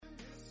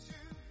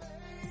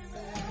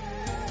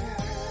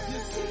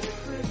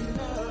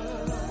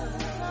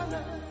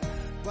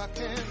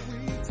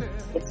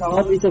It's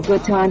always a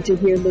good time to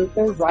hear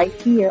Luther right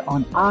here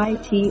on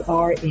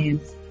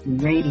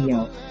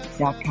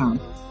itrnradio.com.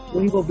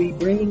 We will be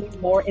bringing you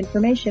more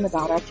information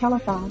about our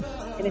telethon.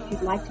 And if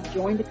you'd like to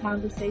join the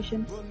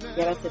conversation,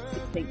 get us at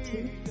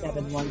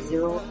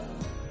 682-710-1101.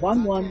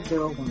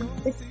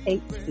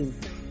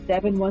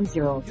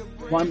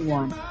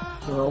 682-710-1101.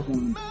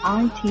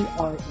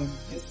 ITRN.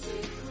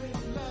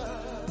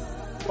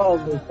 Oh,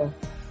 Luther.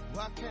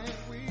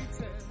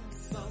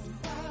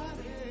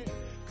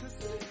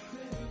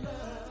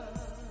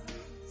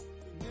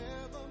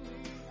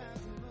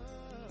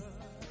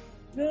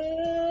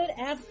 Good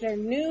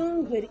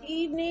afternoon, good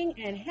evening,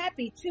 and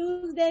happy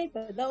Tuesday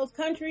for those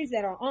countries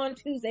that are on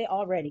Tuesday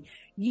already.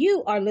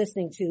 You are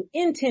listening to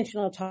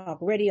Intentional Talk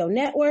Radio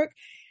Network.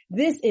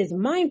 This is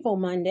Mindful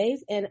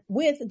Mondays and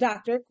with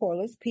Dr.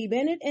 Corliss P.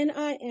 Bennett, and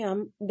I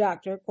am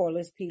Dr.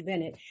 Corliss P.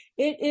 Bennett.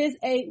 It is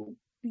a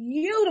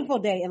beautiful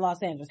day in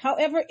Los Angeles.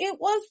 However, it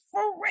was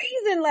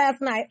freezing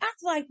last night. I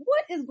was like,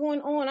 what is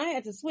going on? I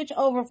had to switch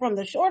over from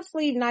the short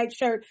sleeve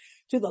nightshirt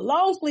to the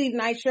long sleeve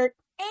nightshirt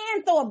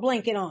and throw a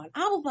blanket on.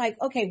 I was like,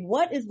 okay,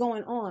 what is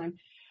going on?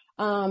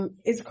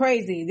 It's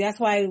crazy. That's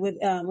why with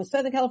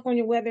Southern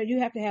California weather, you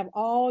have to have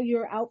all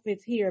your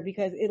outfits here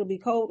because it'll be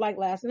cold like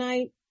last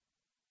night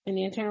and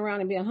then turn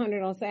around and be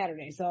 100 on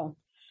Saturday. So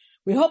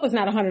we hope it's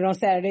not 100 on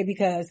Saturday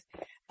because,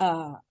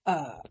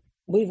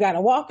 we've got a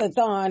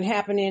walkathon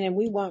happening and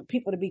we want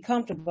people to be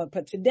comfortable.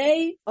 But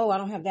today, I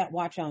don't have that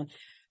watch on.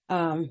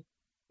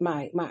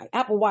 My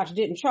Apple Watch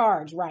didn't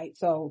charge right.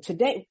 So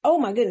today, oh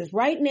my goodness,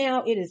 right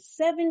now it is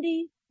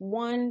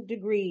 71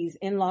 degrees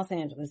in Los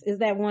Angeles. Is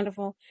that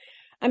wonderful?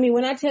 I mean,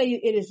 when I tell you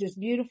it is just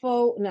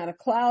beautiful, not a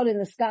cloud in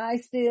the sky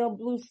still,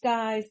 blue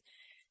skies.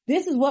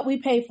 This is what we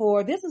pay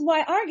for. This is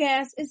why our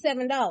gas is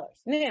 $7.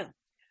 Now,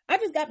 I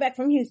just got back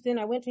from Houston.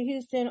 I went to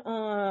Houston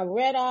on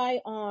red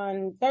eye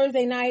on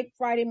Thursday night,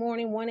 Friday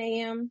morning, 1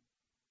 a.m.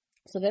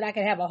 so that I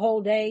could have a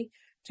whole day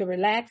to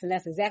relax. And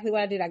that's exactly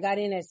what I did. I got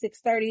in at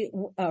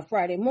 6:30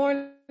 Friday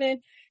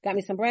morning, got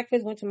me some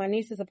breakfast, went to my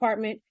niece's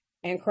apartment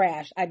and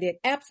crashed. I did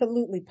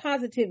absolutely,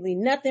 positively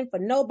nothing for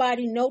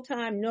nobody, no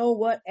time, no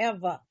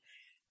whatever.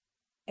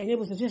 And it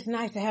was just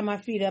nice to have my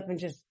feet up and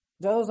just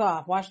doze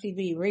off, watch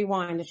TV,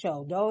 rewind the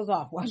show, doze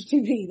off, watch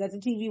TV, let the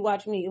TV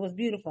watch me. It was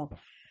beautiful.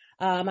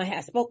 I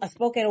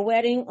spoke at a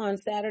wedding on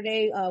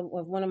Saturday, of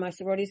one of my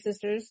sorority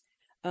sisters,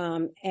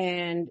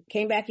 and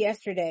came back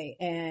yesterday.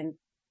 And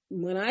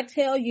when I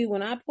tell you,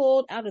 when I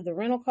pulled out of the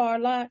rental car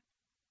lot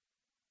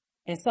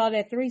and saw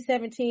that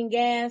 $3.17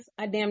 gas,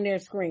 I damn near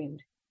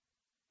screamed.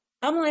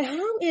 I'm like,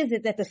 how is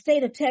it that the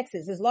state of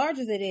Texas, as large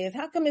as it is,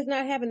 how come it's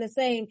not having the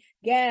same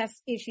gas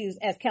issues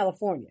as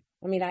California?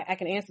 I mean, I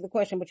can answer the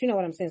question, but you know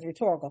what I'm saying, it's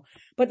rhetorical.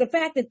 But the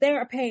fact that they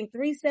are paying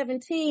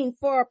 $3.17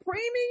 for a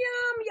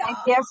premium,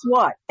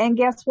 y'all. And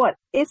guess what?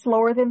 It's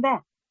lower than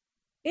that.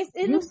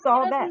 You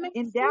saw that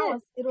in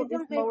Dallas.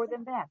 It's lower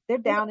than that. They're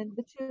down in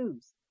the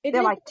twos.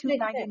 They're like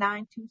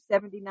 $2.99,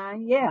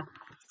 $2.79. Yeah.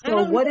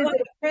 So what is it?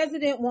 The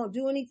president won't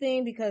do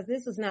anything because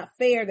this is not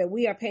fair that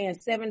we are paying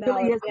 $7 $7 a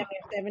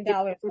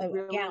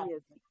gallon.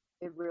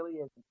 It really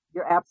isn't.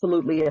 You're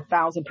absolutely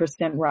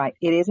 1,000% right.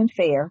 It isn't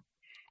fair.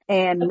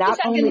 And not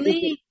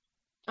only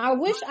I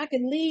wish I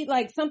could lead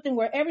like something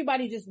where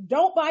everybody just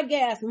don't buy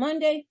gas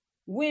Monday,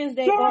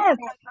 Wednesday. Yes,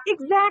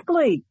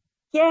 exactly.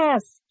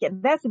 Yes. Yeah,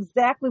 that's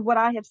exactly what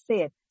I have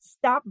said.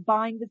 Stop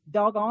buying this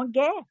doggone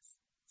gas.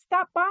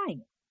 Stop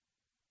buying it.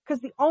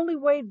 Because the only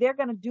way they're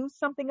going to do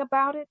something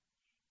about it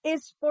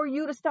is for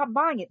you to stop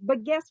buying it.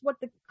 But guess what?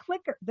 The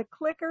clincher,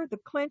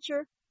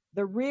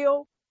 the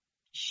real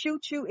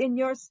shoot you in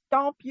your,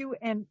 stomp you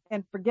and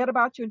forget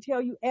about you and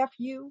tell you F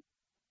you.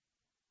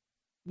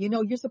 You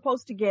know, you're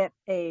supposed to get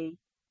a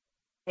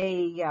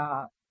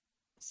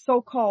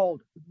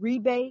so-called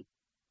rebate.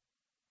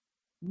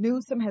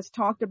 Newsom has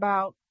talked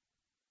about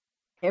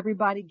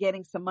everybody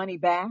getting some money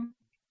back.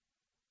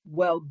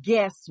 Well,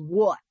 guess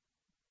what?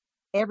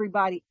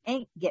 Everybody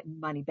ain't getting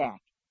money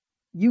back.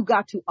 You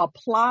got to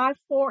apply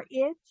for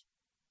it,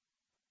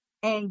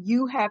 and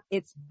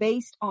it's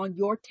based on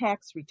your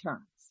tax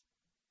returns.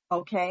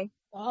 Okay?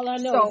 All I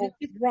know is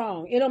it's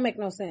wrong. It don't make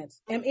no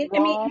sense. I mean,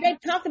 they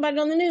talked about it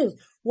on the news.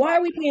 Why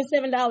are we paying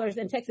 $7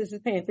 and Texas is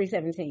paying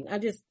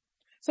 $3.17?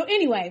 So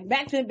anyway,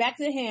 back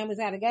to him. Was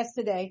at a guest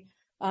today.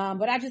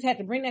 But I just had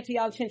to bring that to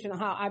y'all's attention on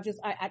how I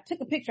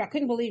took a picture. I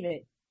couldn't believe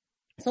it.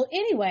 So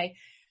anyway,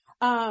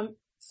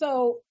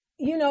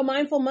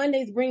 Mindful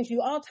Mondays brings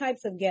you all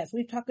types of guests.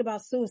 We've talked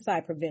about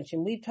suicide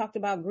prevention. We've talked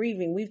about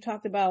grieving. We've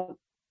talked about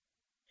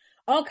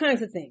all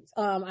kinds of things.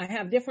 I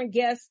have different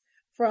guests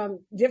from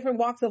different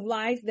walks of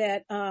life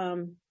that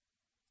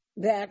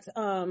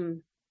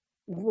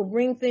will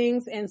bring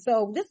things. And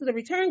so this is a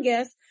return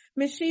guest.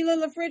 Miss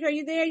Sheila LeFridge, are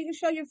you there? You can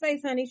show your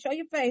face, honey. Show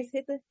your face.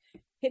 Hit the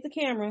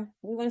camera.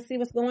 We want to see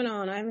what's going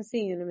on. I haven't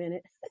seen you in a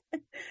minute.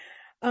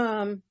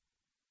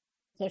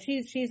 So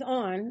she's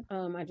on.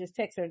 I just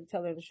text her to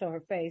tell her to show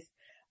her face.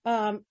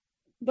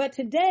 But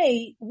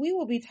today we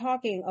will be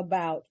talking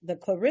about the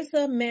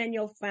Clarissa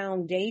Manuel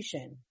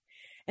Foundation.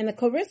 And the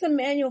Clarissa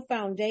Manuel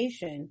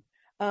Foundation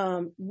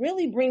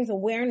really brings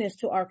awareness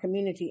to our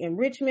community,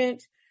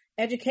 enrichment,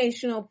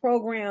 educational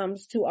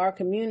programs to our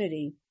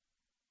community.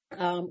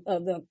 Of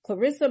the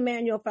Clarissa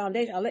Manuel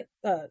Foundation. I'll let,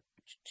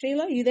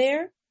 Sheila, you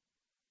there?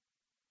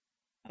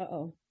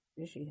 Uh-oh.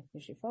 Did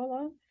she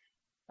fall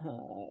off?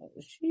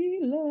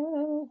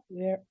 Sheila,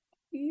 where are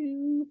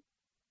you?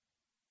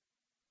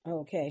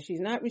 Okay, she's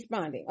not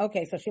responding.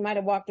 Okay, so she might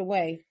have walked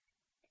away.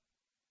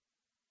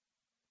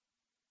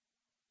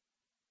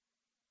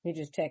 He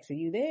just texted,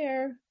 you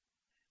there?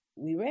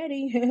 We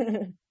ready?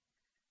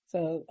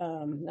 So,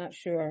 not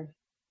sure.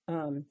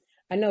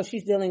 I know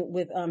she's dealing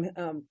with,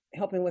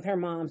 helping with her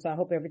mom, so I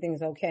hope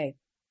everything's okay.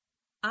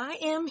 I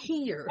am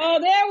here. Oh,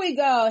 there we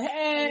go.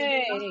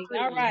 Hey,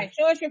 all right.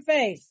 Show us your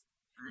face.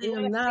 I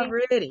am not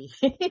ready.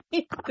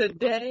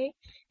 Today,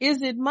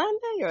 is it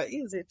Monday or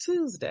is it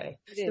Tuesday?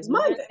 It's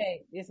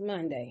Monday. It's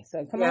Monday.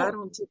 So come on. I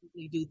don't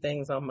typically do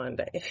things on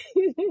Monday.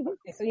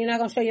 Okay, so you're not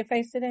going to show your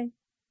face today?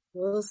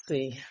 We'll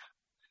see.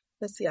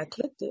 Let's see. I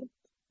clicked it.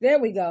 There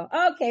we go.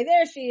 Okay,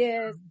 there she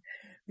is.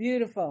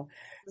 Beautiful.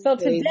 So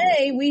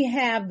today we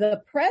have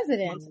the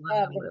president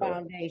of the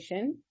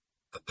foundation,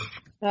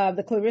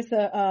 the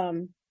Clarissa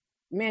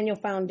Manuel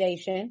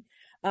Foundation.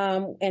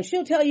 And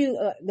she'll tell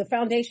you the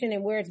foundation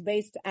and where it's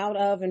based out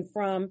of and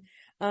from.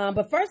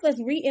 But first,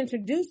 let's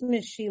reintroduce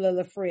Miss Sheila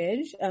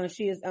LeFridge.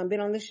 She has been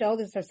on the show.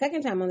 This is her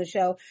second time on the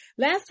show.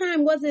 Last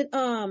time was it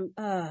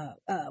the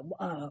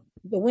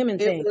women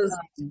thing? Was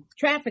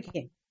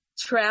trafficking.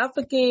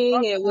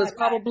 Trafficking. It was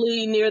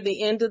probably near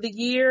the end of the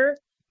year,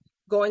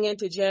 going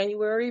into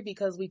January,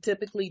 because we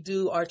typically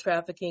do our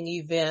trafficking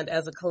event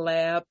as a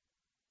collab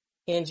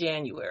in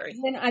January.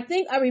 And I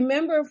think I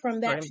remember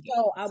from that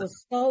show, I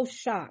was so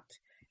shocked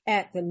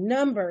at the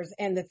numbers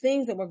and the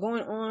things that were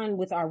going on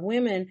with our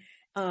women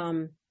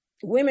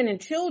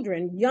and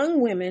children, young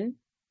women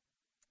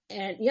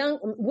and young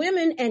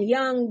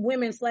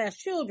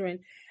women/children.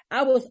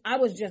 I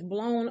was just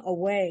blown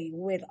away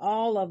with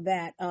all of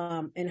that,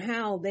 and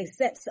how they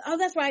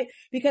that's right.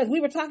 Because we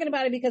were talking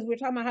about it because we were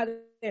talking about how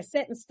they're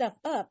setting stuff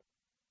up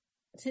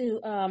to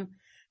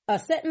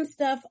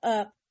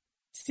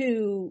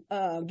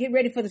get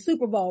ready for the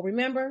Super Bowl.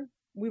 Remember?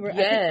 We were,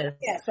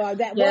 so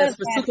that was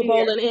for Super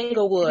Bowl in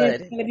Inglewood.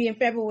 It's going to be in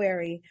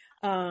February.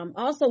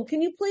 Also,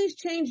 can you please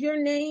change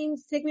your name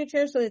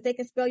signature so that they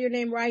can spell your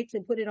name right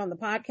to put it on the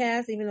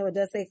podcast? Even though it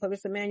does say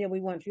Clarissa Manuel,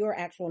 we want your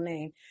actual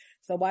name.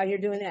 So while you're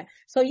doing that.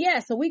 So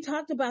we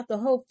talked about the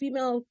whole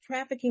female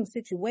trafficking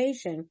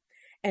situation.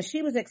 And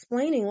she was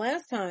explaining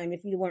last time,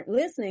 if you weren't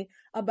listening,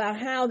 about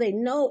how they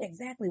know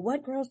exactly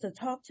what girls to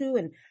talk to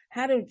and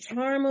how to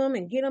charm them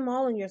and get them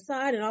all on your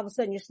side. And all of a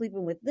sudden you're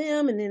sleeping with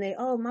them. And then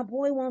my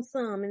boy wants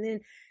some. And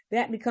then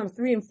that becomes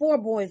 3 and 4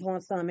 boys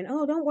want some. And,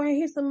 oh, don't worry,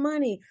 here's some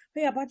money.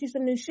 Hey, I bought you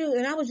some new shoes.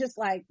 And I was just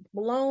like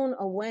blown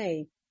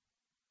away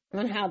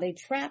on how they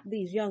trap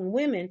these young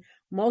women,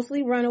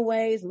 mostly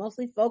runaways,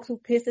 mostly folks who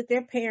piss at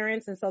their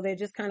parents. And so they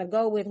just kind of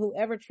go with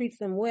whoever treats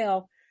them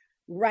well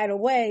right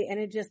away, and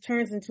it just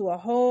turns into a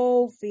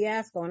whole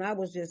fiasco. And I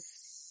was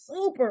just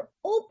super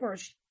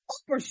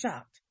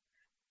shocked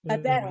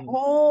at that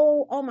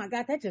whole, oh my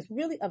God, that just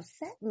really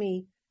upset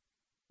me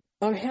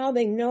on how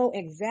they know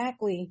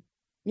exactly,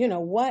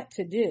 what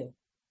to do.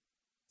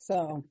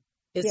 So,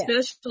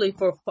 especially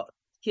for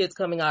kids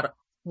coming out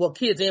of,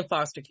 kids in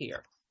foster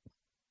care,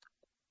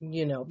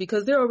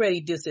 because they're already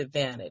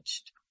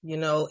disadvantaged,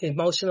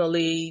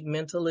 emotionally,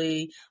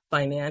 mentally,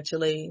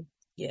 financially.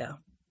 Yeah.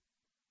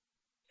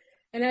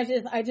 And I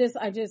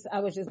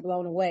was just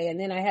blown away. And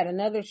then I had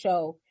another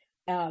show,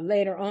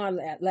 later on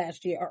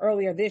last year or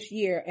earlier this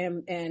year,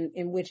 and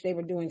in which they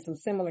were doing some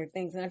similar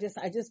things. And I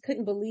just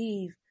couldn't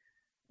believe,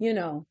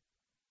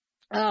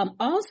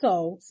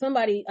 also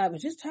somebody, I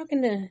was just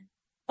talking to,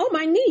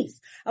 my niece.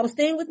 I was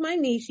staying with my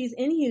niece. She's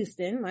in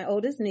Houston, my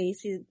oldest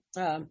niece. She's,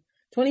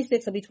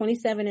 26, will be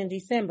 27 in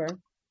December.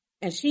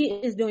 And she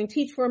is doing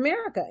Teach for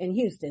America in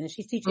Houston, and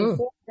she's teaching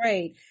 4th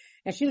grade.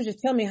 And she was just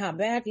telling me how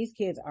bad these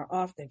kids are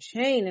off the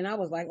chain. And I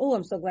was like, oh,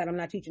 I'm so glad I'm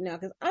not teaching now,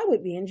 because I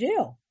would be in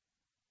jail.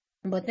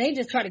 But they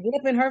just try to get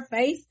up in her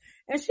face.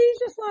 And she's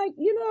just like,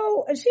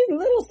 and she's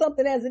little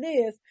something as it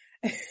is.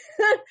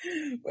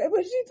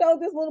 But she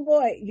told this little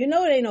boy,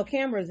 there ain't no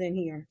cameras in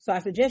here, so I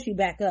suggest you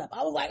back up.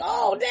 I was like,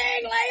 oh,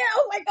 dang, Leia. I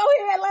was like, go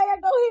ahead,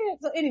 Leia, go ahead.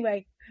 So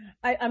anyway,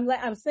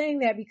 I'm saying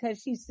that because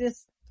she's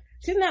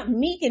not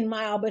meek and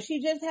mild, but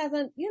she just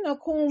hasn't,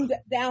 cooled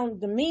down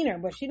demeanor.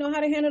 But she know how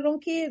to handle them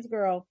kids,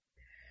 girl.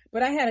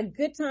 But I had a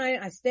good time.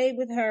 I stayed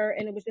with her,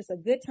 and it was just a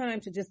good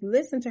time to just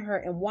listen to her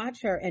and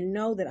watch her and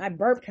know that I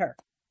burped her.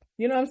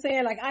 You know what I'm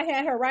saying? Like, I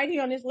had her right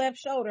here on this left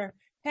shoulder,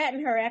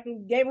 patting her after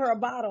we gave her a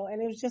bottle.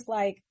 And it was just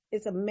like,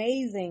 it's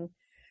amazing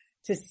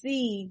to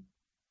see,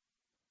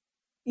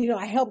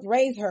 I helped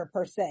raise her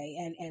per se.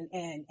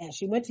 And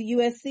she went to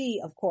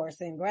USC, of course,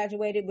 and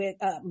graduated with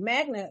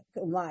magna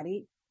cum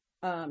laude,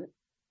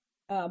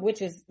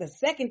 which is the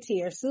second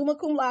tier. Summa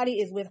cum laude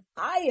is with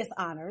highest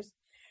honors.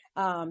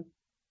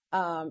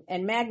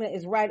 And magna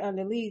is right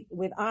underneath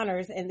with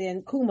honors, and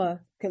then cum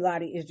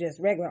laude is just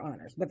regular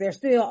honors, but they're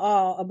still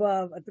all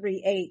above a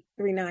 3.8,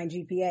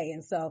 3.9 GPA.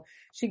 And so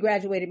she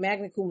graduated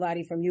magna cum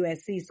laude from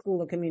USC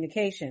School of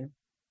Communication.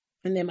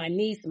 And then my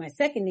niece, my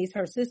second niece,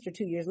 her sister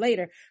 2 years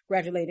later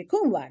graduated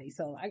cum laude.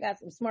 So I got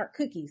some smart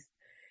cookies.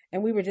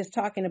 And we were just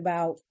talking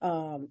about,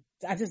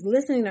 I just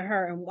listening to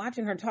her and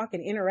watching her talk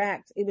and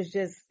interact. It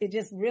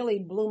just really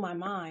blew my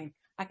mind.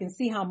 I can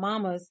see how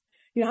mamas,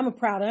 I'm a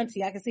proud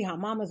auntie. I can see how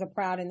mamas are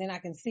proud. And then I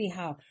can see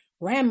how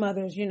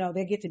grandmothers,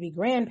 they get to be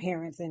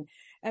grandparents. And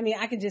I mean,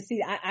 I can just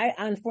see, I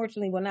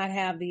unfortunately will not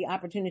have the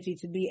opportunity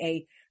to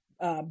be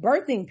a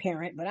birthing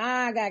parent, but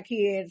I got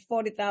kids,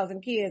 40,000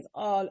 kids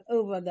all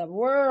over the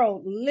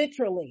world,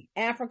 literally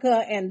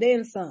Africa and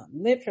then some,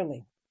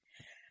 literally.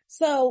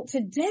 So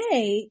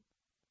today,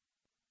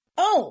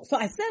 so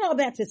I said all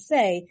that to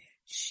say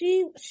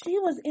she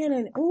was in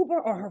an Uber,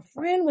 or her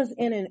friend was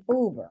in an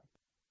Uber,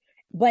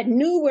 but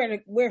knew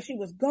where she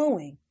was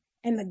going.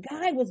 And the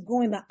guy was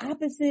going the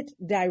opposite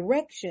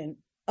direction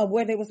of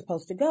where they were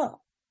supposed to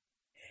go.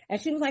 And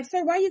she was like,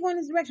 sir, why are you going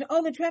this direction?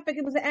 Oh, the traffic,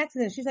 it was an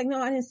accident. She's like,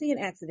 no, I didn't see an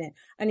accident.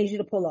 I need you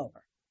to pull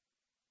over.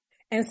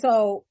 And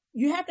so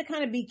you have to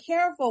kind of be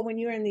careful when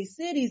you're in these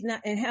cities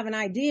and have an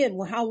idea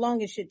of how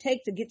long it should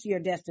take to get to your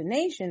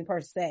destination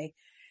per se.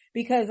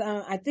 Because,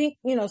 I think,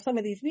 some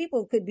of these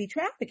people could be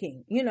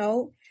trafficking,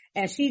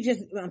 and she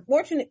just,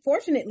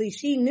 fortunately,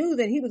 she knew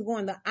that he was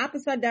going the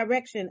opposite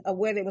direction of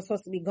where they were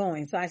supposed to be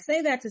going. So I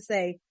say that to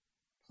say,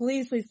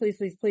 please, please, please,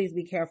 please, please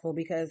be careful,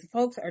 because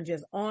folks are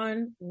just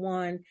on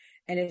one,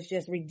 and it's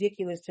just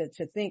ridiculous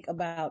to think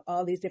about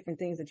all these different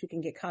things that you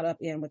can get caught up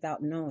in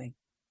without knowing.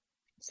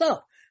 So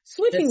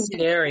switching. It's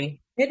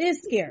scary. It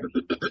is scary.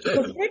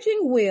 So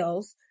switching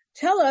wheels.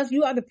 Tell us,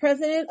 you are the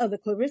president of the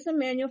Clarissa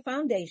Manuel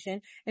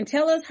Foundation, and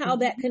tell us how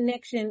that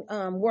connection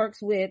works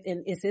with,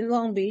 and it's in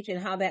Long Beach, and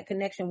how that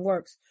connection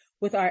works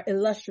with our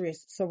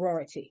illustrious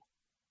sorority.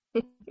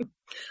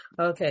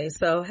 Okay,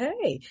 so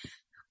hey,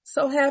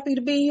 so happy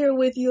to be here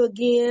with you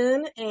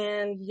again.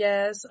 And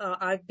yes,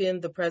 I've been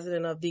the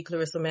president of the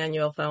Clarissa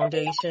Manuel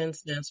Foundation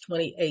since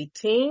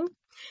 2018,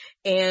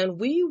 and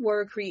we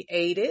were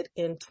created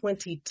in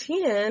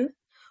 2010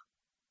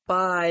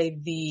 by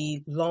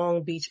the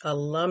Long Beach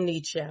alumni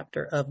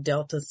chapter of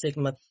Delta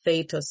Sigma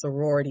Theta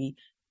Sorority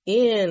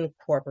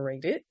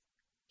Incorporated.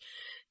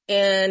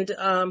 And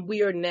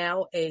we are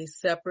now a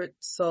separate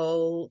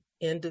sole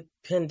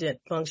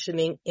independent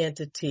functioning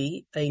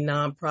entity, a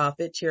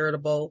nonprofit,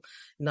 charitable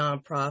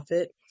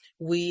nonprofit.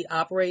 We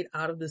operate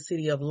out of the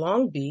city of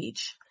Long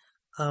Beach,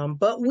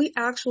 but we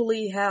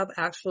actually have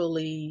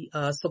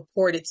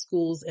supported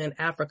schools in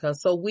Africa.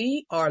 So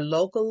we are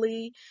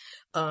locally,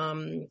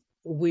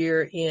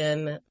 we're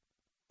in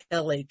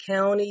LA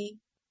County,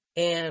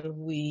 and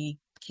we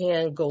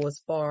can go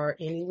as far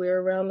anywhere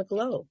around the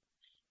globe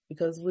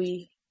because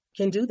we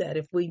can do that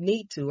if we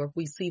need to, or if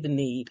we see the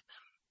need,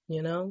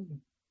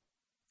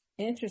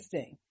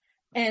 Interesting.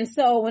 And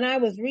so when I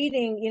was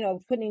reading,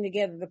 putting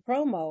together the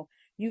promo,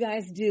 you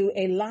guys do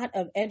a lot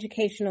of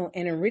educational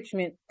and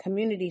enrichment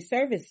community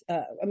service,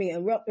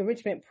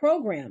 enrichment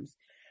programs.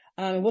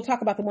 We'll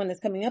talk about the one that's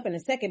coming up in a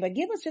second, but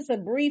give us just a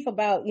brief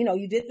about,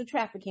 you did the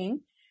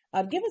trafficking.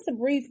 Give us a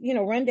brief,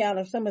 rundown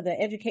of some of the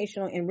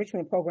educational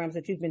enrichment programs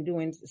that you've been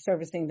doing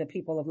servicing the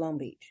people of Long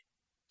Beach.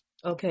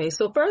 Okay.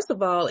 So first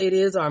of all, it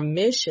is our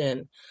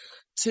mission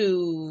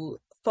to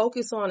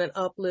focus on and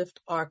uplift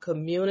our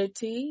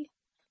community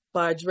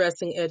by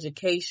addressing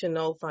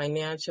educational,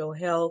 financial,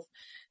 health,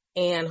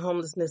 and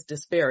homelessness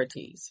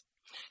disparities.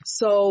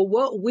 So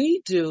what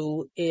we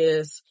do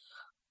is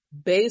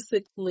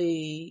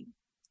basically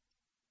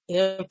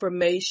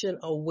information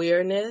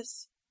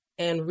awareness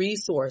and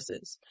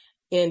resources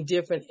in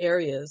different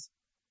areas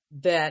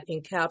that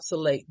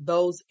encapsulate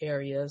those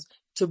areas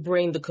to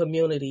bring the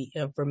community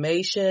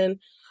information,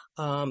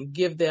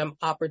 give them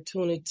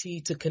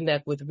opportunity to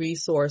connect with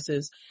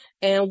resources.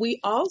 And we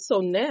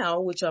also now,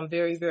 which I'm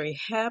very, very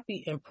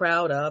happy and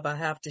proud of, I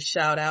have to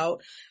shout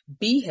out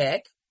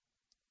BHEC.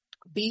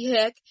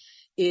 BHEC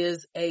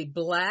is a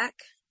Black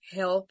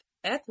Health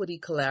Equity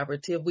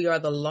Collaborative. We are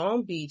the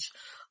Long Beach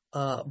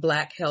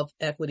Black Health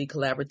Equity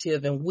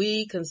Collaborative, and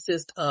we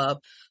consist of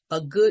a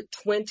good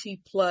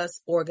 20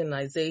 plus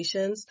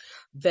organizations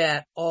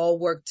that all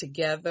work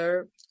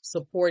together,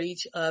 support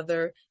each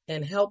other,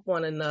 and help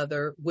one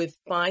another with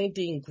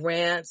finding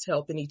grants,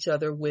 helping each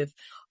other with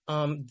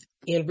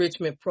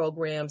enrichment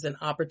programs and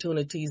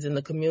opportunities in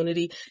the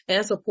community,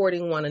 and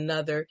supporting one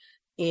another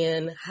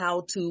in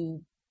how to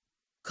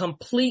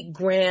complete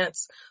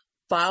grants,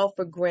 file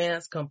for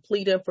grants,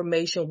 complete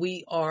information.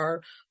 We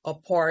are a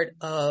part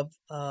of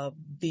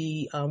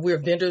we're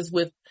vendors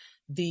with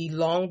the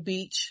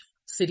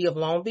City of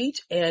Long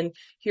Beach. And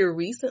here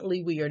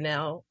recently, we are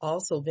now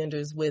also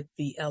vendors with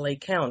the LA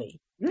County.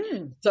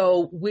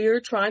 So we're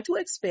trying to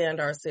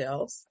expand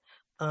ourselves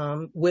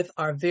with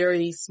our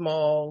very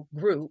small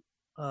group,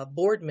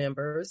 board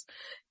members,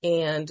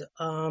 and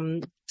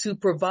to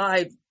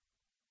provide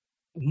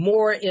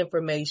more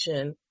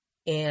information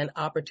and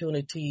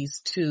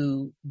opportunities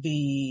to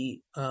the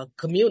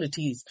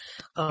communities,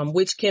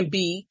 which can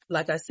be,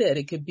 like I said,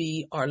 it could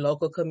be our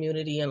local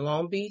community in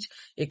Long Beach.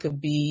 It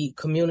could be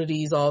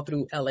communities all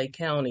through LA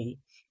County.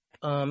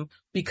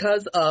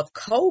 Because of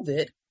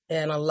COVID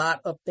and a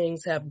lot of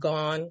things have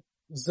gone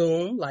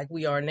Zoom like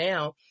we are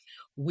now,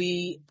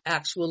 we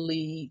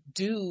actually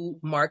do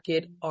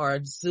market our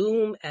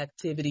Zoom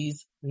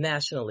activities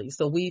nationally.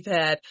 So we've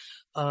had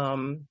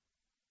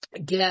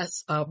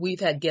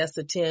guests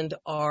attend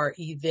our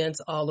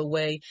events all the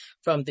way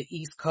from the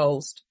East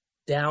Coast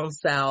down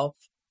south.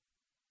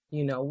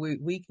 You know,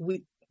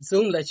 we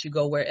Zoom lets you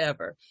go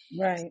wherever.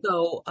 Right.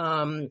 So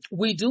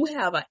we do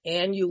have an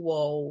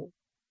annual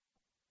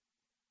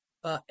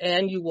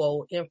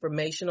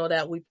informational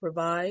that we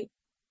provide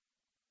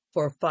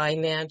for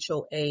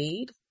financial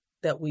aid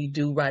that we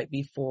do right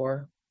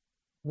before,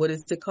 what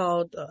is it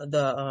called?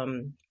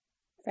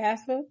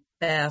 FAFSA?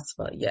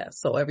 FAFSA, yes.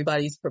 So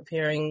everybody's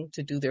preparing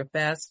to do their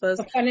FAFSAs.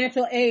 So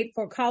financial aid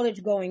for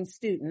college-going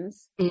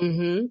students.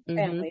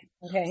 Families.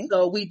 Okay.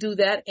 So we do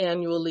that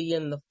annually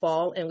in the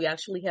fall, and we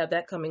actually have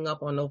that coming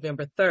up on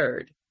November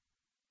 3rd.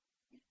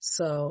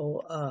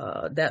 So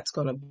that's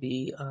going to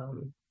be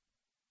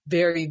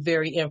very,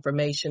 very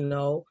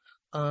informational.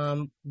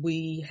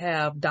 We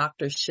have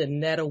Dr.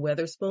 Shanetta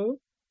Weatherspoon,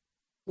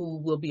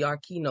 who will be our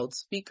keynote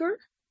speaker.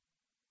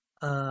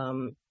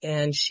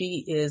 And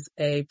she is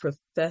a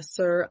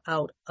professor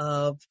out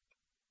of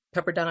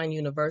Pepperdine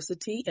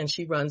University, and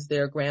she runs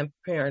their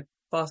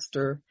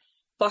foster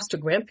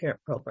grandparent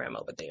program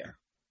over there.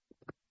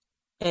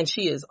 And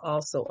she is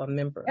also a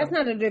member. That's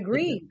not a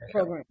degree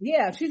program.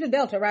 Yeah, she's a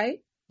Delta, right?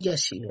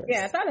 Yes, she is.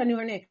 Yeah, I thought I knew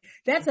her name.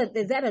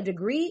 Is that a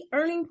degree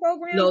earning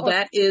program? No,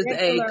 that is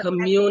a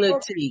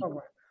community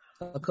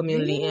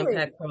Really?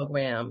 impact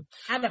program.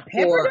 Out of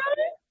Pepperdine?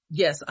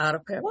 Yes, out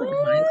of Pepperdine.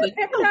 What?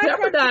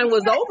 Pepperdine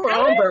was over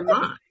on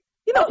Vermont.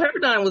 You know,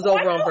 Pepperdine was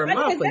over on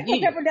Vermont for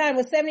years. Pepperdine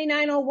was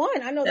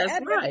 7901. I know that's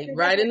that. Right,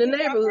 right in the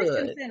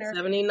neighborhood.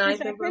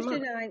 79th and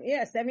Vermont.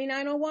 Yeah,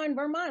 7901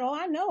 Vermont. Oh,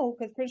 I know,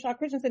 because Crenshaw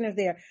Christian Center is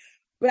there.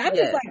 But I'm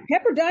just like,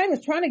 Pepperdine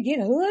was trying to get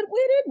hood with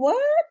it? What?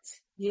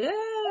 Yes.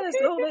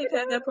 Okay, oh, they've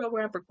had that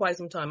program for quite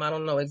some time. I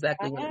don't know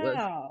exactly when it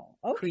was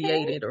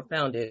created or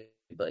founded,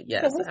 but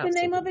yes. So what's the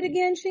name of it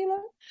again,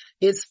 Sheila?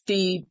 It's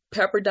the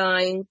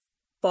Pepperdine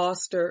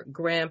Foster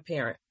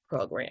Grandparent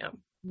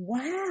Program.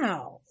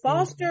 Wow.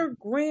 Foster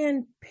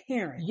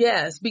grandparent.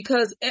 Yes,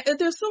 because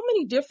there's so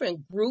many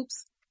different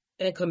groups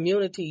and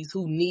communities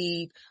who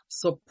need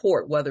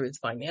support, whether it's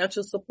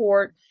financial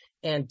support,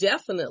 and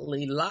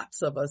definitely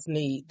lots of us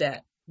need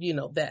that,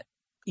 that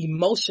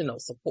emotional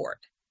support.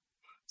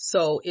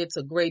 So it's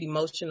a great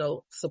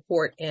emotional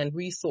support and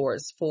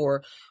resource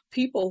for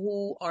people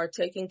who are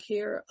taking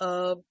care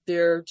of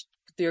their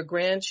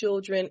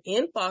grandchildren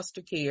in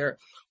foster care,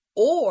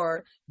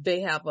 or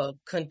they have a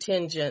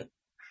contingent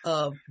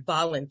of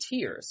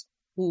volunteers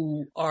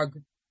who are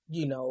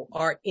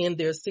in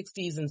their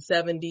 60s and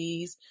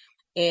 70s,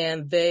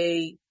 and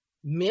they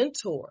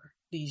mentor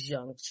these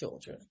young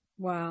children.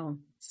 Wow.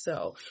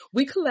 So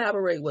we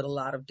collaborate with a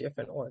lot of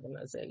different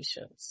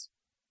organizations.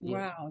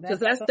 Wow. Because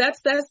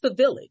that's the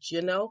village,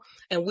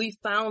 and we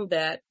found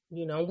that,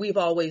 we've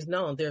always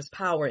known there's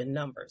power in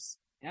numbers.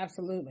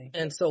 Absolutely.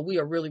 And so we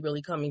are really,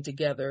 really coming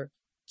together,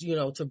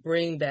 to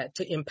bring that,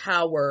 to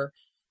empower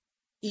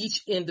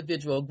each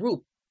individual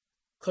group.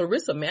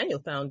 Clarissa Manuel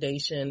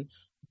Foundation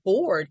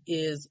board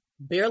is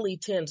barely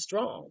 10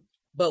 strong,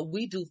 but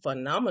we do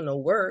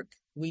phenomenal work.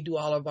 We do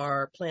all of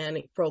our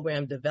planning,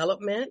 program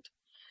development,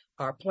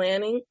 our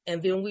planning,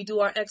 and then we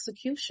do our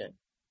execution,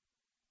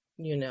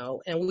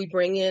 and we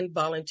bring in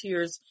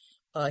volunteers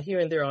here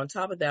and there on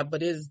top of that,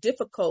 but it is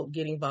difficult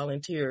getting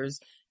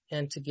volunteers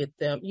and to get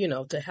them,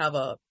 to have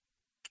a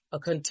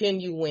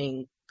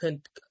continuing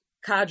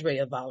cadre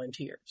of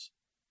volunteers,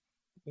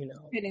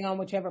 depending on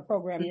whichever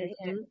program you're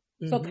in.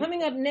 So Mm-hmm.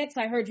 coming up next,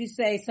 I heard you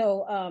say,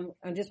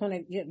 I just want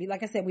to,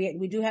 like I said,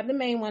 we do have the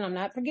main one. I'm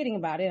not forgetting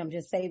about it. I'm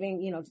just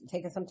saving,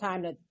 taking some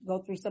time to go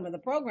through some of the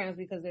programs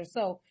because they're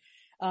so,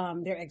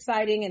 they're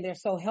exciting and they're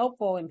so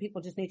helpful, and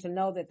people just need to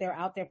know that they're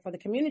out there for the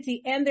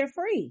community and they're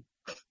free.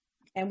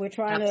 And we're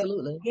trying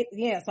Absolutely.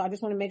 So I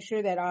just want to make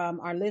sure that,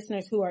 our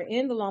listeners who are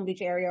in the Long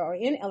Beach area or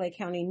in LA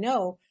County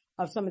know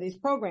of some of these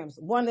programs.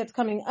 One that's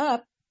coming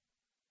up,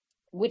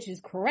 which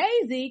is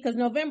crazy because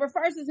November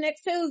 1st is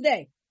next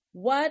Tuesday.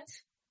 What?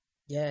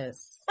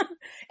 Yes.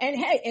 And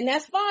hey, and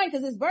that's fine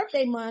because it's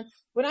birthday month,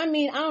 but I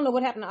don't know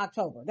what happened to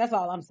October. That's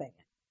all I'm saying.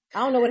 I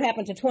don't know what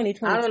happened to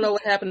 2022. I don't know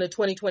what happened to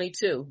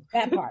 2022.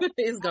 That part.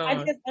 It's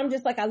gone. I'm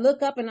just like, I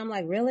look up and I'm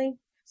like, really?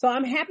 So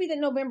I'm happy that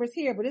November's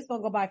here, but it's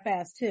going to go by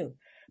fast too.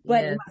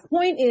 But my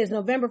point is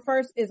November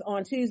 1st is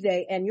on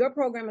Tuesday and your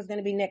program is going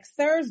to be next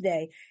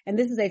Thursday. And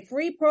this is a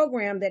free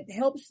program that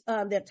helps,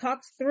 that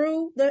talks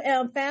through the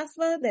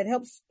FAFSA, that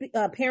helps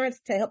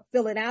parents to help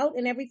fill it out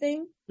and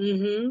everything.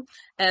 Mm-hmm.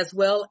 As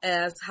well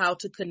as how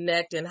to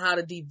connect and how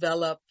to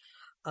develop,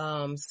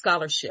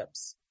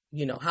 scholarships,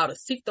 how to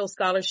seek those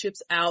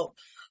scholarships out.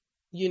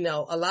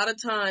 A lot of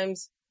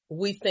times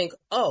we think,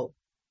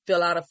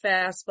 fill out a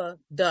FAFSA,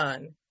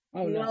 done.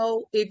 Oh, no.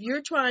 No, if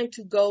you're trying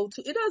to go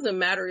to, it doesn't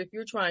matter if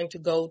you're trying to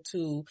go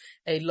to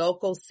a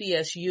local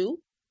CSU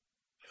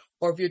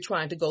or if you're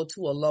trying to go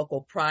to a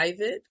local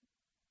private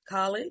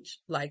college,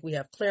 like we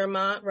have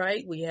Claremont,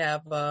 right? We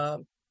have,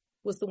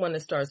 what's the one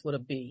that starts with a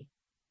B?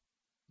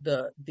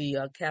 The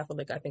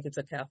Catholic, I think it's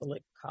a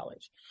Catholic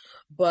college.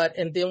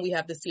 And then we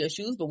have the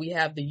CSUs, but we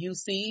have the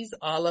UCs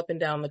all up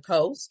and down the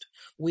coast.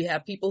 We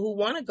have people who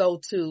want to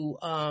go to,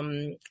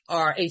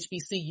 our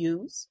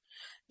HBCUs.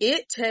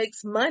 It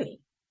takes money.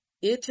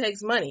 It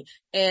takes money.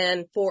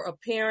 And for a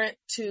parent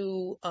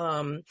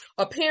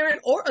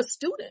or a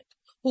student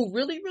who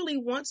really, really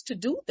wants to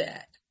do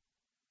that,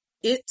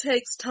 it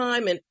takes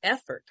time and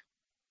effort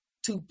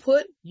to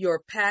put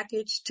your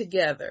package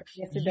together.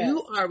 Yes,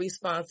 you are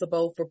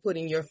responsible for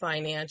putting your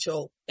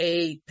financial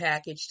aid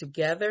package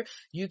together.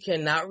 You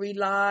cannot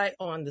rely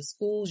on the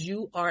schools.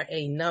 You are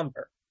a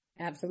number.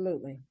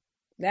 Absolutely.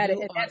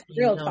 That's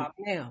real talk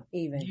now,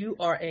 even. You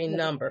are a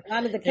number.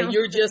 And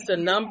you're just a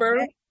number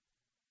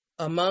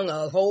among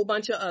a whole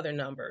bunch of other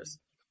numbers.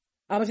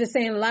 I was just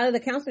saying a lot of the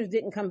counselors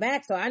didn't come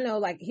back. So I know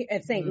like here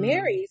at St.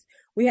 Mary's,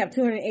 we have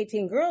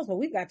 218 girls, but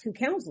we've got 2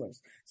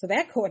 counselors. So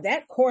that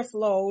course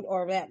load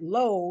or that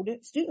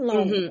student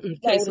load,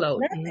 caseload.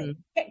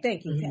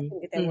 Thank you. I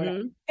didn't get that word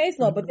out.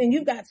 Caseload. But then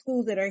you've got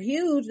schools that are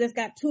huge that's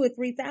got 2,000 or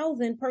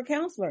 3,000 per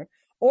counselor,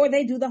 or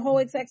they do the whole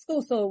exact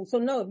school. So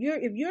no,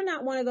 if you're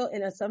not one of those,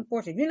 and it's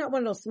unfortunate, if you're not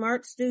one of those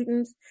smart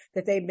students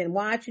that they've been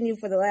watching you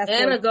for the last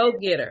and a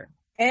go-getter.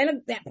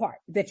 And that part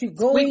that you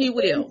go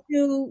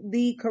into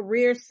the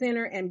career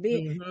center and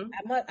be,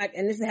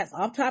 and this is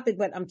off topic,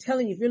 but I'm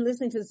telling you, if you're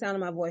listening to the sound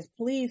of my voice,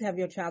 please have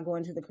your child go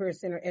into the career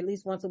center at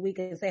least once a week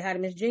and say hi to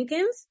Miss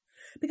Jenkins,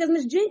 because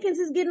Miss Jenkins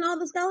is getting all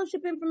the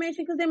scholarship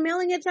information because they're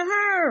mailing it to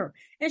her,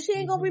 and she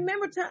ain't gonna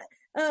remember Taisha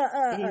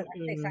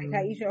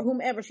or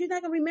whomever. She's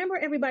not gonna remember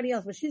everybody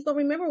else, but she's gonna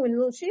remember when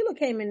little Sheila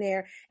came in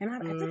there and I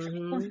think she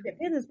wants to be a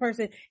business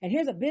person, and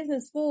here's a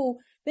business school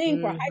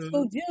thing for high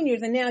school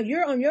juniors, and now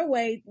you're on your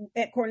way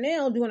at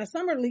Cornell doing a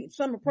summer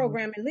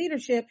program in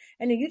leadership,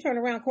 and then you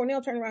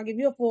Cornell turn around, give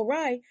you a full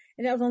ride,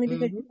 and that was only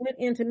because you went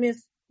into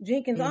Miss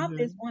Jenkins'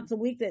 office once a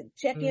week to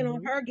check in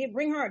on her,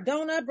 bring her a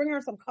donut, bring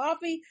her some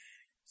coffee.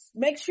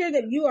 Make sure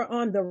that you are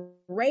on the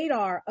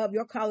radar of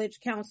your college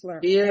counselor.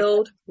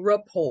 Build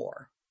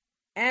rapport.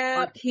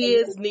 Absolutely. Our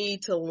kids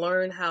need to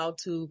learn how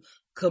to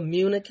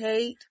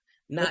communicate,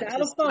 not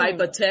just type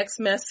a text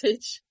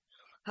message,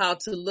 how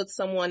to look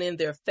someone in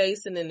their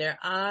face and in their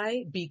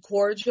eye, be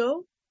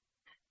cordial,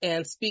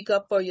 and speak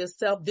up for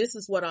yourself. This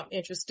is what I'm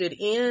interested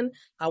in.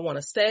 I want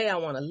to stay. I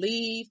want to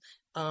leave.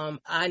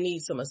 I need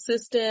some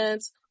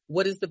assistance.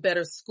 What is the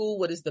better school?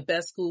 What is the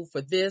best school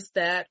for this,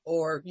 that,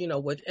 or,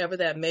 whatever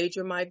that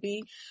major might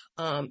be?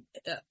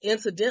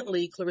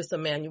 Incidentally, Clarissa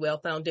Manuel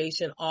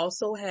Foundation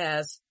also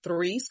has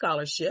 3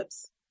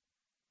 scholarships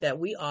that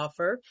we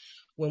offer.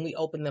 When we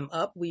open them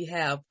up, we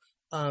have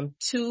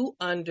 2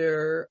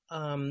 under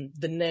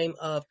the name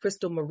of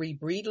Crystal Marie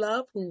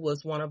Breedlove, who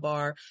was one of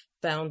our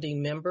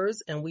founding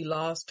members, and we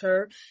lost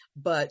her,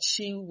 but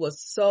she was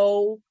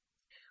so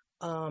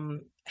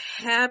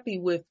happy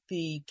with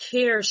the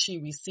care she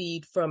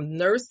received from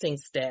nursing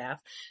staff,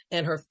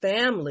 and her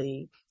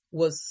family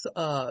was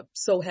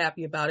so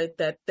happy about it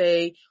that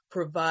they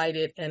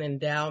provided an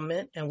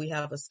endowment, and we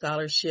have a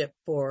scholarship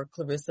for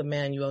Clarissa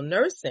Manuel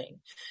Nursing,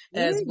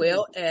 as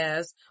well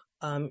as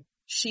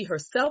she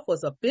herself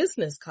was a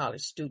business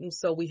college student,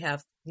 so we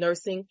have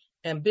nursing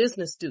and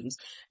business students.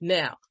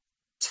 Now,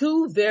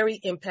 2 very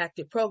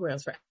impacted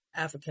programs for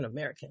African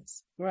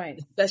Americans, right?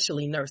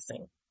 Especially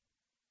nursing.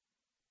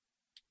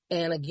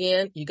 And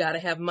again, you got to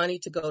have money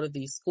to go to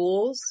these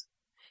schools,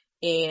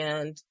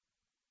 and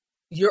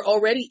you're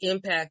already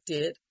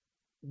impacted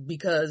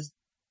because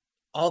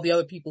all the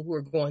other people who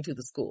are going to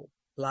the school,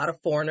 a lot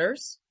of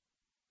foreigners.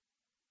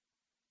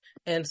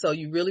 And so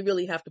you really,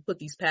 really have to put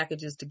these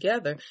packages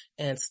together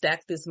and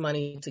stack this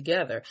money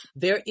together.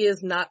 There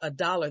is not a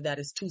dollar that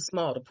is too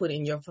small to put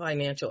in your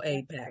financial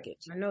aid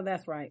package. I know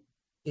that's right.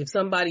 If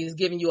somebody is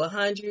giving you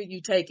 100, you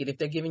take it. If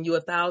they're giving you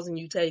 1,000,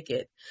 you take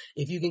it.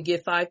 If you can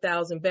get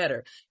 5,000,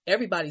 better.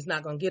 Everybody's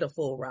not going to get a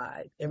full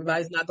ride.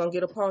 Everybody's not going to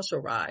get a partial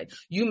ride.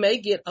 You may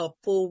get a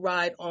full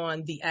ride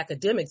on the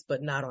academics,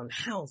 but not on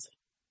housing.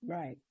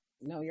 Right.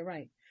 No, you're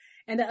right.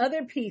 And the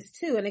other piece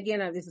too, and again,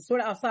 this is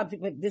sort of off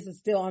topic, but this is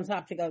still on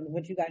topic of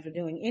what you guys are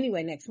doing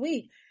anyway next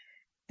week.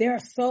 There are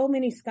so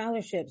many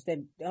scholarships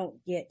that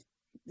don't get,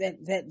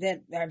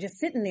 that are just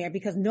sitting there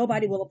because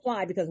nobody will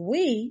apply, because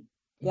we,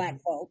 Black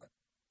folk,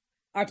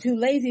 are too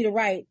lazy to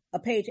write a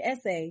page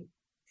essay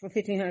for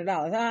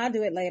 $1,500. I'll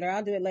do it later.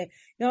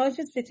 No, it's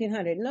just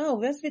 $1,500.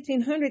 No, that's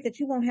 $1,500 that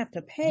you won't have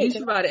to pay. You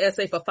should write an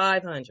essay for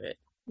 $500.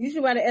 You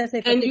should write an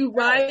essay for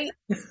 $500.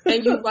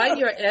 And you write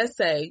your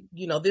essay.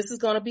 This is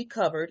going to be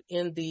covered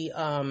in the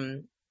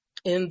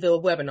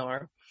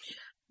webinar,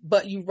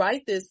 but you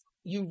write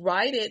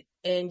it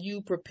and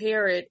you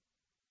prepare it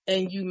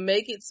and you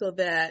make it so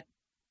that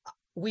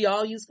we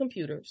all use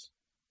computers.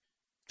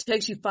 It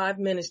takes you 5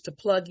 minutes to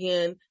plug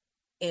in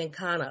and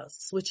kind of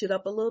switch it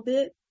up a little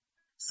bit.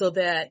 so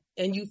that,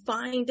 and you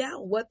find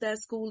out what that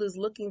school is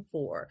looking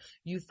for.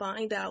 You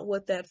find out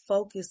what that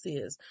focus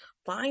is.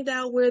 Find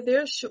out where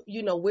their,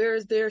 where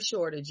is their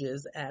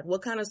shortages at?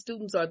 What kind of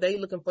students are they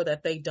looking for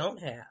that they don't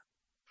have?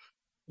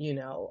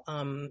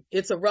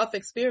 It's a rough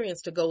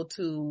experience to go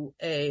to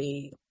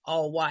a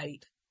all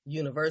white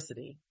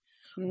university,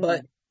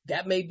 but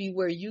that may be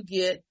where you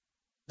get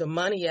the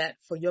money at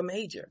for your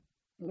major.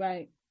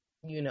 Right.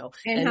 And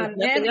if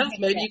nothing else,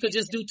 maybe you could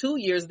just do 2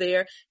 years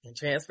there and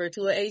transfer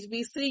to a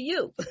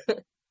HBCU.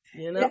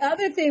 The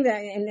other thing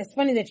and it's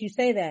funny that you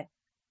say that,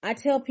 I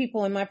tell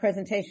people in my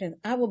presentations,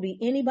 I will be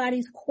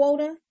anybody's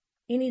quota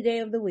any day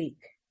of the week,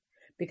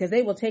 because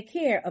they will take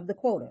care of the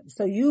quota.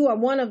 So you are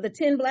one of the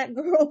 10 black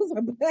girls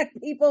or black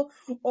people,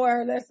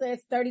 or let's say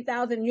it's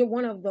 30,000. You're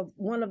one of the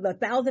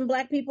 1,000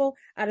 black people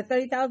out of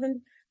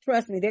 30,000.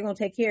 Trust me, they're going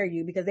to take care of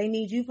you, because they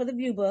need you for the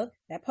view book,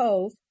 that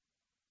pose.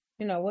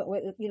 You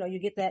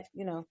get that,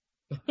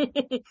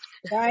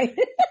 right?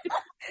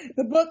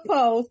 The book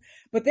pose,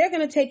 but they're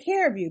going to take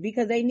care of you,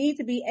 because they need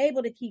to be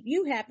able to keep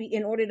you happy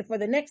in order for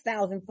the next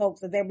 1,000 folks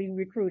that they'll be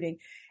recruiting,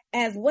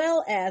 as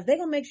well as they're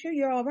going to make sure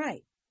you're all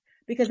right.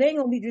 Because they ain't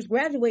going to be just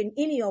graduating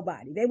any old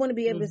body. They want to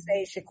be able to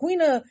say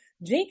Shaquina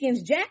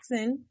Jenkins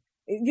Jackson,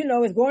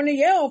 is going to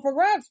Yale for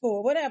grad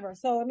school, whatever.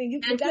 So,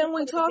 and can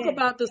we talk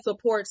about the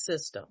support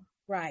system?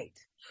 Right.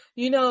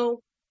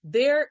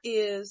 There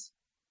is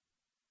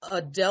a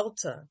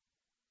Delta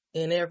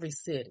in every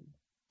city,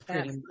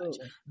 pretty much.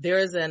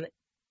 There's an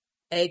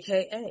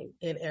AKA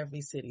in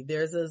every city.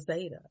 There's a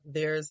Zeta.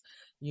 There's,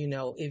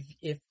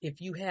 if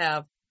you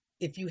have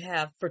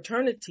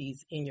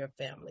fraternities in your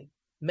family,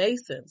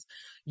 Masons,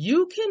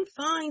 you can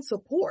find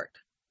support.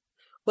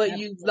 But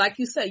like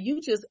you say,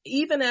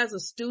 even as a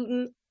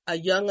student, a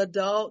young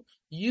adult,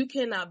 you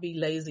cannot be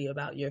lazy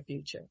about your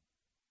future.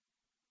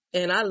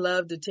 And I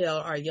love to tell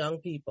our young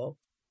people,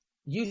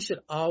 you should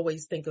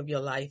always think of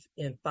your life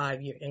in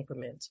 5-year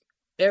increments.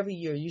 Every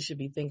year you should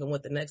be thinking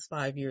what the next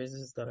 5 years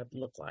is going to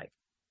look like.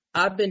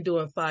 I've been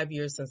doing 5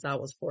 years since I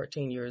was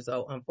 14 years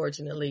old.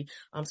 Unfortunately,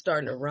 I'm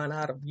starting to run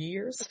out of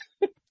years.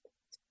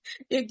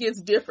 It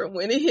gets different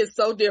it's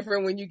so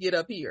different when you get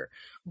up here.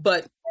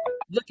 But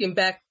looking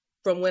back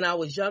from when I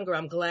was younger,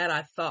 I'm glad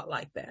I thought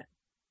like that,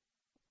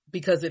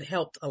 because it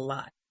helped a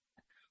lot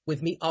with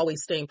me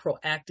always staying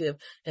proactive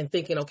and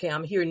thinking, okay,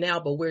 I'm here now,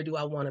 but where do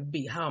I want to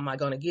be? How am I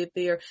going to get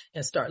there?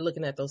 And start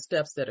looking at those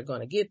steps that are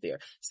going to get there.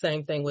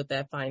 Same thing with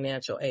that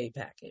financial aid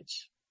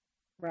package.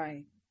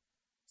 Right.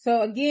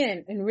 So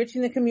again,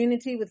 enriching the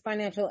community with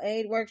financial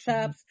aid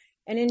workshops.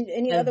 And in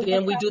any other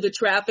then we do the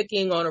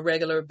trafficking on a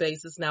regular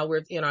basis. Now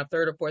we're in our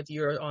 3rd or 4th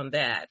year on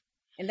that.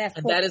 And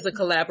that is a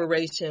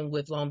collaboration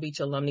with Long Beach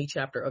Alumni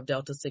Chapter of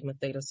Delta Sigma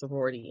Theta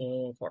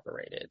Sorority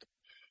Incorporated.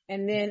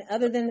 And then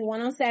other than the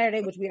one on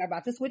Saturday, which we are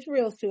about to switch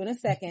reels to in a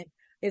second,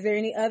 is there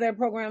any other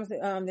programs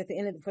toward the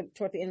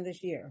end of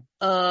this year?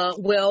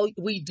 Well,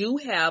 we do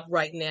have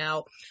right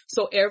now.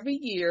 So every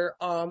year,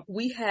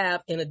 we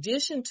have, in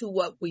addition to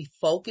what we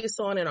focus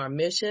on in our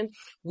mission,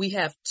 we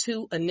have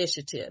 2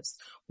 initiatives.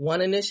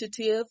 One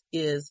initiative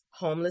is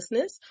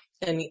homelessness,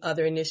 and the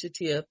other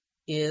initiative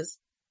is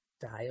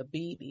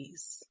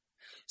diabetes.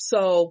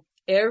 So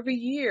every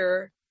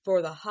year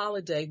for the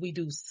holiday, we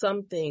do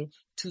something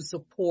to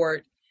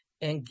support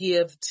and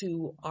give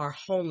to our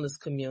homeless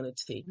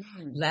community.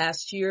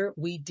 Last year,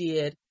 we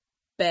did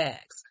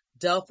bags,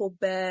 duffel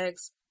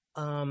bags,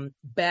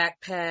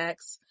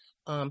 backpacks.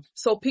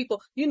 So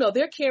people,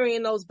 they're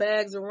carrying those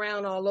bags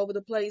around all over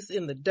the place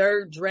in the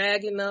dirt,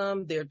 dragging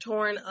them. They're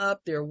torn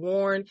up, they're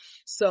worn.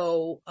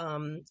 So,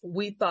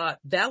 we thought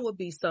that would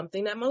be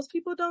something that most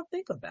people don't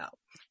think about.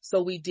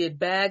 So we did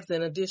bags we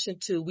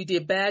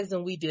did bags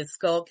and we did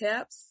skull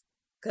caps.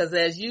 'Cause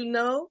as you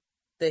know,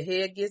 the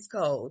head gets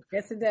cold.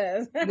 Yes, it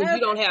does. When you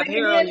don't have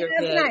hair on your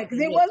head. Because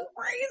it was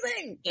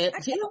freezing. And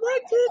it did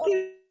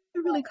get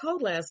really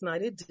cold last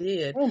night. It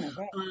did. Oh my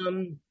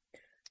God.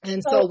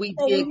 And so we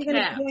did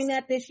caps. Doing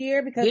that this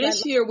year? Because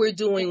this year we're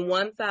doing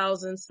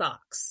 1,000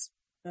 socks.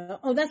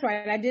 Oh, that's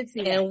right. I did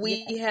see that. And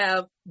we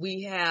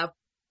have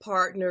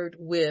partnered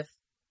with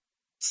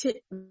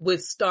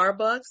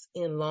Starbucks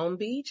in Long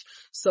Beach.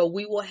 So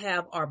we will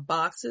have our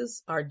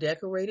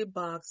decorated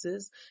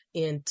boxes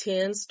in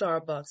 10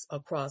 Starbucks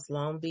across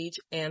Long Beach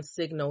and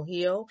Signal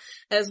Hill,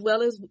 as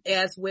well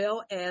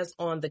as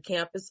on the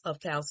campus of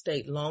Cal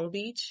State Long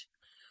Beach.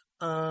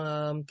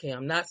 Okay,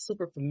 I'm not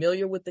super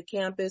familiar with the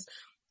campus,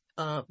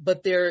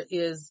 but there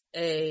is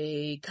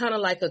a kind of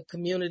like a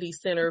community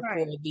center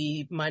for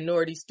the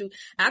minority students.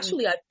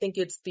 Actually, I think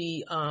it's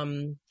the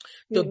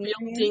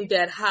building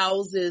that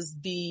houses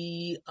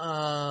the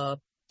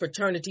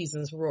fraternities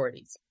and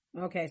sororities.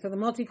 Okay, so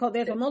there's a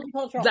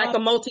multicultural, like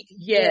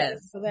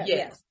yes, so that,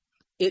 yes.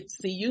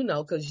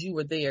 Because you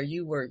were there,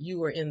 you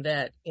were in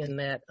that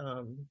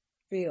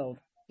field.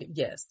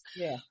 Yes.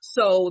 Yeah.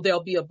 So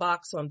there'll be a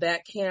box on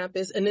that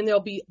campus, and then there'll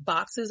be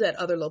boxes at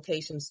other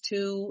locations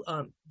too,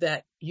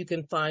 that you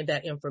can find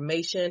that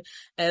information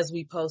as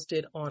we post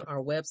it on our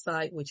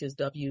website, which is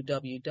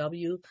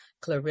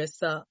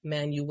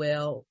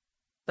www.clarissamanuel.com.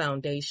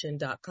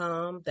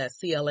 clarissfoundation.com. That's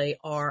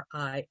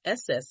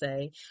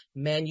CLARISSA,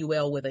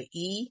 Manuel with an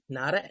E,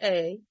 not an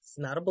A. It's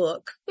not a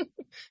book.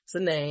 It's a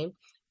name,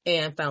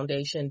 and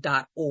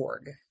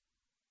foundation.org. Okay.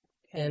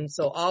 And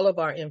so all of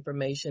our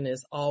information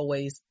is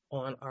always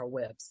on our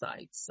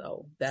website.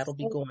 So that'll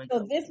be going.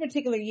 So this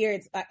particular year,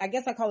 it's, I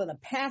guess I call it a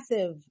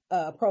passive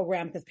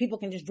program, because people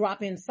can just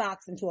drop in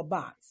socks into a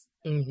box.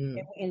 Mm-hmm.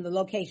 In the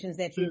locations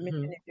that you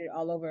mentioned,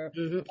 all over.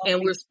 Mm-hmm.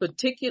 And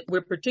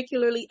we're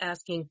particularly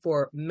asking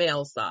for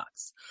male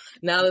socks.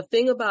 Now, the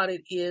thing about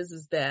it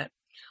is that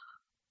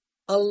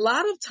a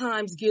lot of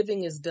times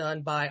giving is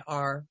done by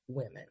our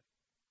women.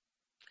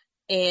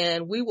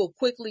 And we will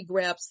quickly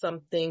grab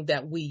something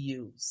that we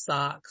use,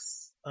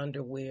 socks,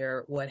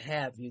 underwear, what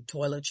have you,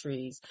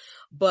 toiletries.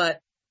 But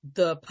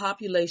the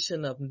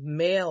population of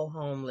male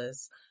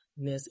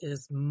homelessness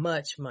is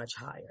much, much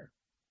higher.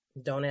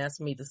 Don't ask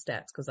me the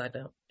stats, because I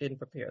didn't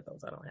prepare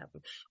those. I don't have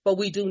them. But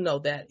we do know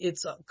that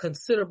it's a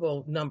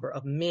considerable number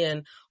of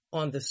men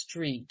on the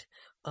street.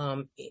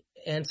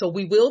 And so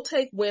we will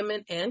take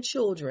women and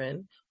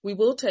children. We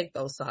will take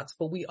those socks,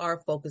 but we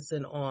are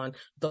focusing on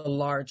the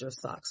larger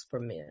socks for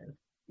men.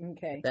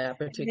 Okay. That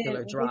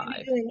particular drive. Are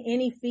you doing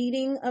any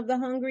feeding of the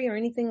hungry or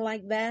anything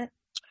like that?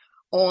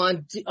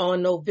 On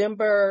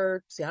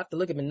November, I have to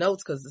look at my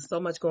notes because there's so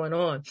much going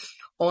on.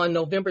 On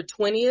November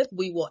 20th,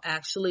 we will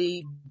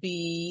actually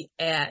be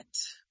at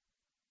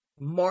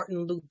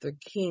Martin Luther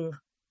King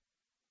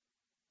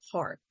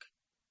Park.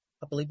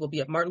 I believe we'll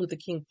be at Martin Luther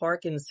King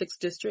Park in the 6th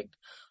District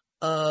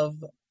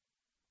of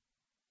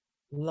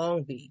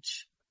Long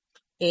Beach.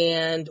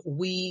 And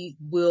we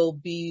will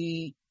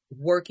be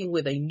working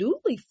with a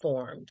newly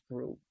formed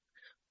group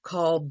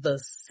called The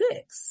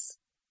Six.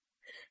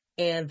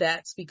 And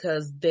that's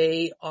because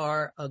they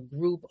are a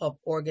group of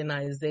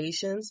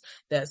organizations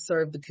that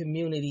serve the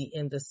community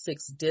in the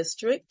 6th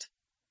District.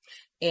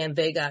 And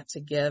they got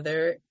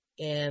together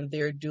and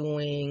they're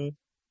doing,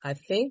 I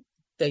think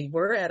they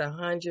were at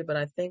 100, but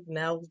I think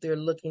now they're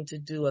looking to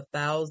do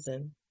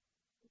 1,000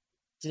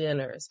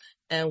 dinners.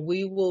 And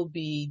we will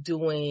be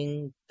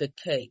doing the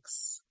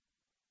cakes.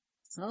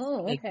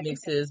 Oh, okay. Cake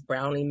mixes,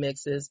 brownie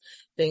mixes,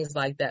 things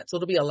like that. So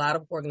there'll be a lot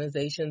of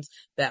organizations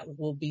that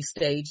will be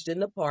staged in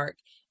the park.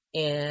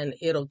 And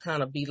it'll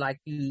kind of be like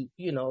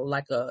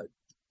like a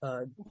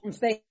from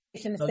station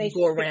to station. You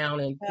go around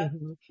and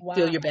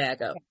fill your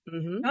bag up.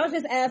 Mm-hmm. I was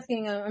just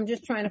asking, I'm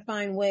just trying to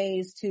find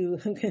ways to,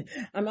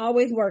 I'm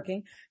always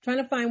working, trying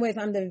to find ways.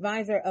 I'm the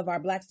advisor of our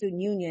Black Student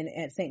Union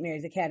at St.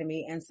 Mary's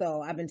Academy. And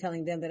so I've been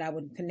telling them that I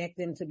would connect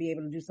them to be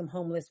able to do some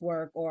homeless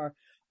work or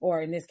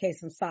in this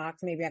case, some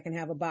socks. Maybe I can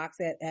have a box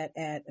at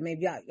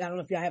maybe, I don't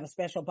know if y'all have a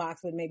special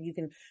box, but maybe you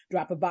can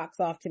drop a box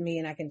off to me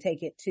and I can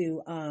take it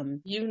to,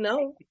 You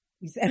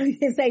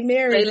say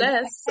Mary. Say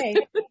less. Hey,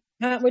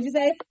 what'd you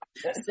say?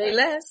 Say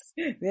less.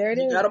 There it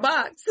is. You got a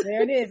box.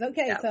 There it is.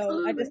 Okay.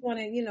 Absolutely. So I just want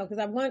to, because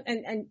I want,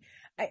 and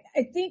I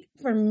think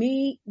for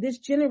me, this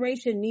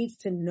generation needs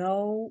to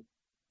know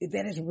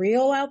that it's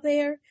real out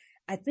there.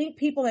 I think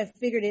people have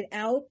figured it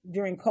out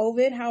during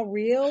COVID, how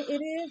real it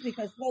is,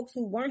 because folks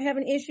who weren't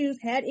having issues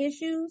had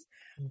issues.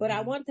 Mm-hmm. But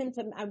I want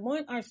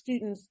our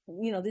students,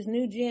 this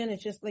new gen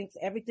is just like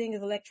everything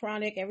is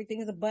electronic.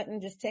 Everything is a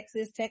button. Just text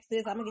this.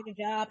 I'm going to get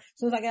a job. As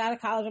soon as I get out of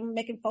college, I'm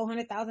making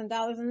 $400,000.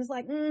 And it's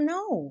like,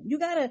 no, you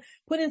got to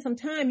put in some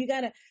time. You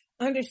got to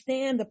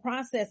understand the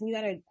process and you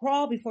got to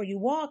crawl before you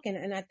walk.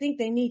 And I think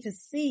they need to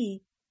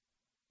see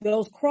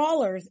those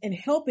crawlers and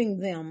helping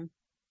them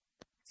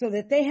so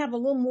that they have a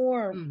little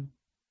more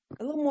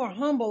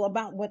humble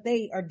about what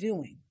they are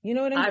doing. You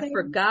know what I'm saying?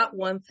 I forgot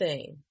one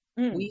thing.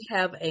 We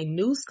have a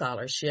new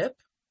scholarship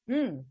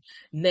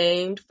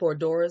named for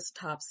Doris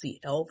Topsy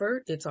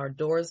Elvert. It's our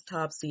Doris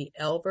Topsy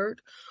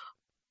Elvert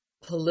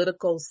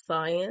Political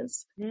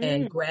Science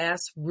and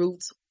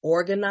Grassroots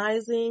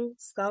Organizing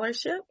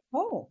Scholarship.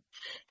 Oh.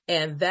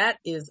 And that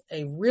is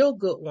a real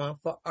good one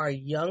for our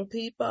young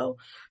people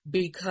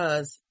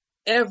because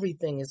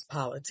everything is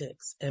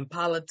politics, and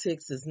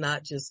politics is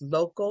not just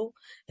local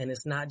and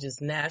it's not just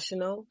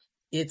national.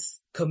 It's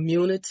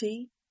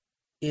community.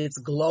 It's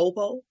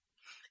global,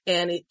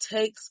 and it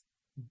takes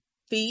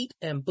feet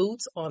and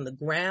boots on the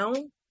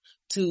ground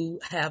to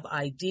have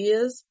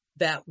ideas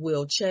that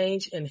will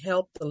change and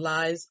help the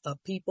lives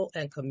of people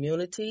and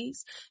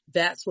communities.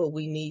 That's what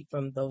we need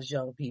from those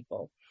young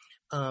people.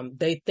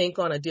 They think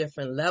on a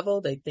different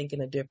level. They think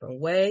in a different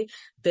way.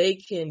 They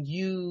can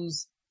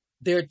use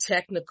their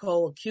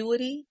technical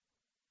acuity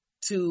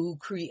to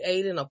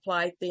create and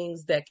apply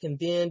things that can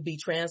then be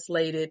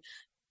translated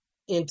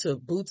into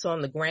boots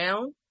on the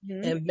ground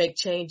and make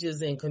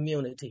changes in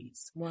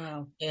communities.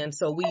 Wow. And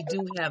so we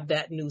do have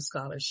that new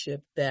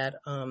scholarship that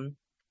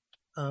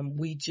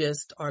we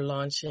just are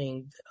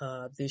launching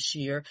this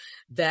year.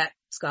 That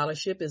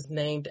scholarship is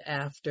named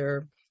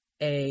after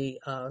a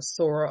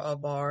soror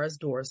of ours,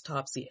 Doris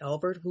Topsy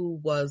Elvert, who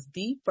was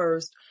the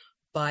first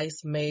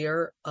vice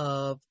mayor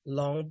of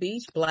Long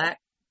Beach, Black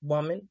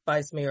woman,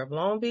 vice mayor of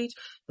Long Beach,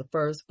 the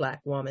first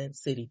Black woman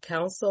city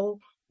council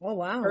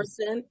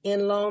person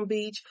in Long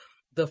Beach,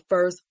 the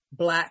first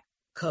Black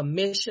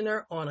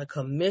commissioner on a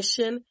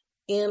commission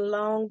in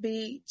Long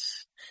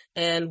Beach,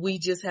 and we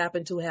just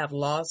happened to have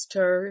lost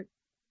her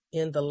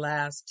in the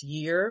last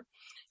year.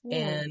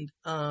 Yeah.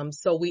 And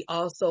so we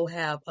also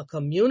have a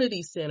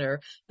community center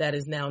that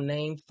is now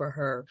named for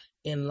her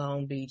in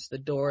Long Beach, the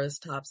Doris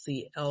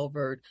Topsy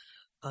Elbert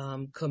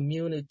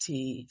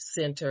Community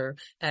Center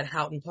at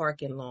Houghton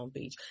Park in Long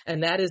Beach.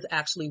 And that is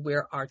actually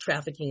where our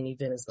trafficking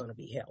event is going to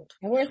be held.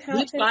 And where's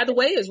Houghton? Which, by the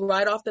way, is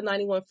right off the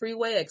 91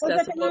 freeway, accessible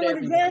to everyone. Was that the one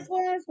where the jazz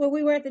was? Where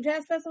we were at the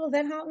jazz festival? Is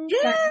that Houghton?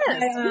 Yes.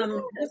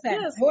 What's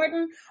that? Yes.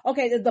 Jordan?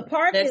 Okay, the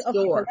park Next is,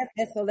 okay, door.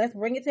 so let's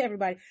bring it to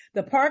everybody.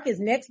 The park is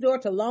next door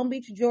to Long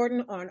Beach,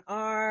 Jordan on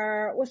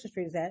what's the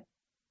street is that?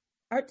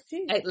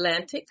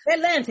 Atlantic.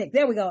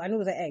 There we go. I knew it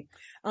was an A.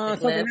 Atlantic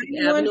So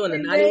the Avenue and the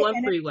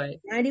 91 freeway.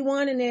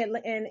 91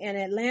 and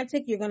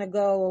Atlantic, you're going to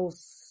go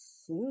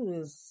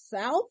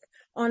south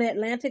on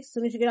Atlantic as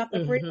soon as you get off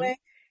the freeway.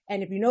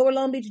 And if you know where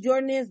Long Beach,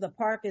 Jordan is, the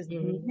park is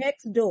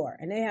next door.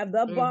 And they have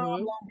the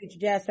Bomb Long Beach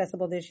Jazz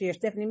Festival this year.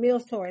 Stephanie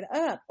Mills tore it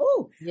up.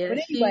 Ooh. Yes, but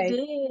anyway, she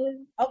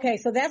did. Okay,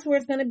 so that's where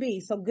it's going to be.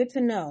 So good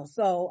to know.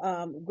 So,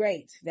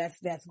 great. That's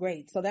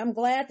great. So I'm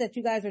glad that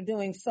you guys are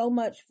doing so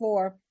much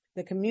for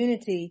the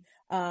community.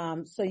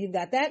 So you've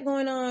got that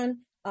going on.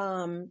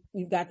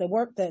 You've got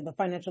the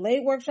financial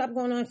aid workshop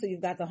going on. So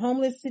you've got the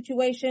homeless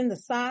situation. The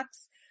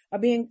socks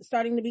are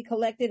starting to be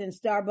collected in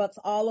Starbucks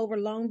all over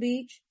Long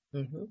Beach.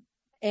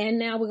 And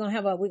now we're going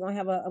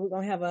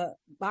to have a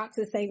box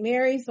at St.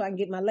 Mary's so I can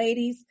get my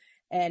ladies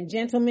and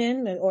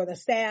gentlemen or the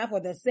staff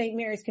or the St.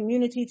 Mary's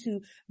community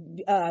to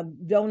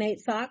donate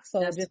socks.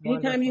 So That's just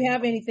wonderful. anytime you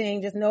have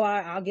anything, just know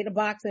I'll get a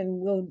box and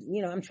we'll,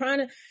 I'm trying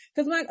to,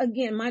 because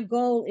my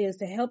goal is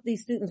to help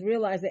these students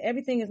realize that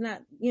everything is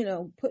not,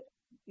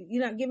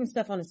 you're not giving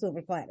stuff on a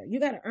silver platter. You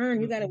got to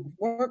earn, you got to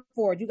work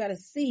for it. You got to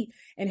see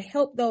and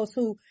help those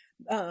who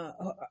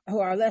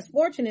are less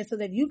fortunate so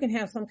that you can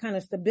have some kind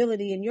of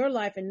stability in your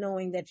life and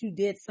knowing that you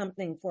did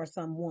something for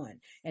someone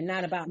and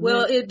not about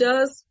Well, money. it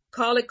does,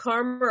 call it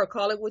karma or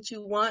call it what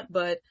you want,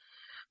 but,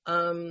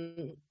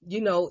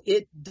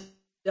 it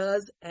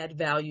does add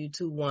value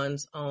to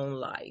one's own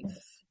life.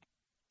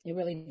 It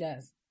really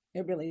does.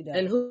 It really does.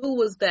 And who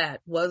was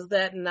that? Was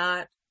that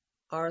not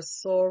our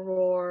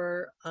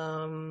soror,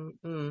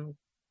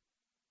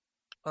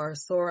 our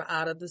soror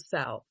out of the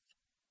South?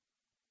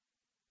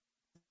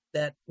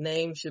 That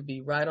name should be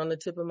right on the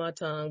tip of my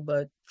tongue,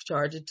 but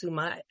charge it to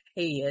my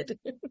head.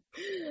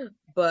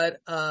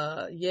 But,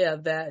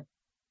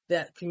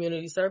 that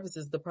community service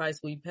is the price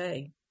we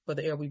pay for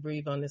the air we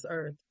breathe on this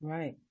earth.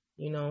 Right.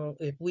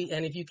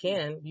 If you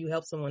can, you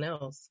help someone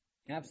else.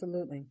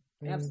 Absolutely.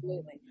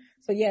 Absolutely.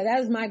 So yeah, that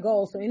is my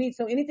goal. So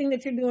anything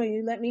that you're doing,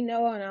 you let me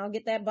know and I'll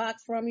get that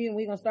box from you and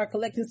we're going to start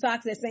collecting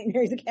socks at St.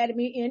 Mary's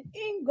Academy in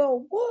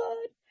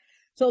Inglewood.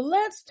 So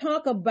let's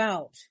talk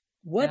about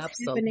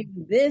what's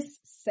happening this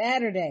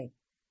Saturday.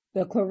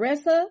 The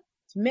Clarissa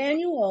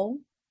Manuel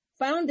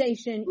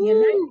Foundation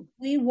United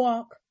We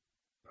Walk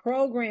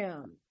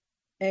program.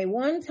 A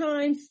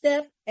one-time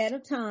step at a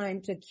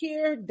time to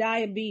cure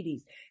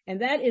diabetes.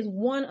 And that is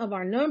one of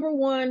our number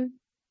one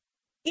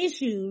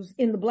issues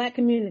in the Black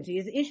community.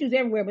 It's issues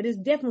everywhere, but it's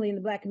definitely in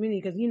the Black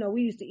community because,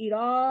 we used to eat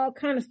all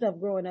kind of stuff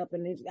growing up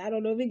and I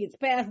don't know if it gets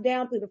passed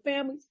down through the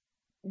families,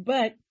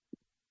 but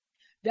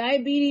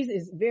diabetes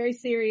is very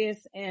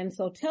serious. And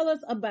so tell us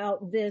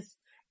about this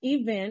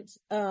event,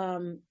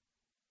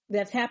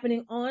 that's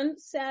happening on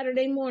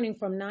Saturday morning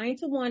from 9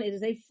 to 1. It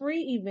is a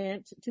free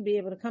event to be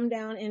able to come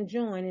down and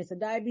join. It's a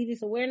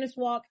diabetes awareness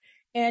walk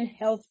and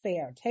health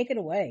fair. Take it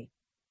away.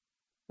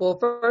 Well,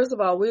 first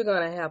of all, we're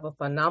going to have a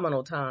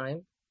phenomenal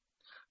time.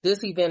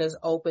 This event is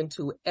open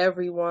to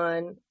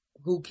everyone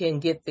who can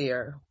get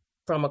there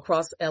from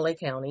across LA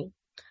County.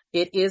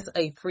 It is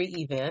a free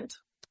event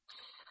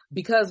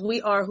because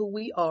we are who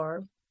we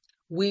are.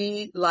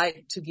 We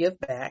like to give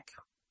back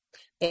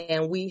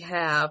and we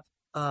have,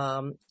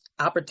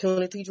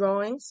 opportunity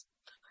drawings.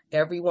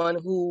 Everyone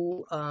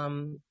who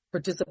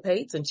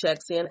participates and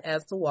checks in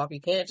as a walker.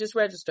 You can't just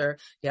register.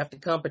 You have to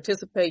come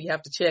participate. You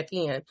have to check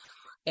in.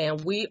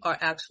 And we are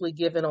actually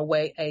giving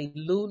away a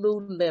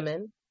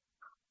Lululemon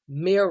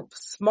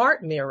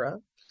smart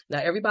mirror. Now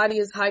everybody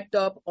is hyped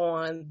up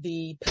on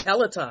the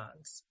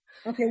Pelotons.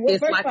 Okay,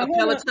 it's like a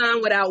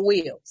Peloton without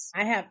wheels.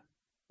 I have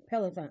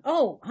Peloton.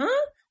 Oh, huh?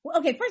 Well,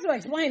 okay, first of all,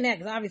 explain that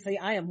because obviously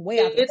I am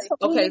way out.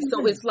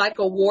 So it's like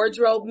a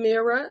wardrobe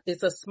mirror.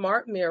 It's a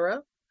smart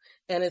mirror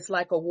and it's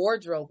like a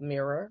wardrobe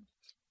mirror,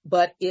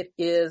 but it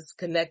is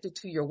connected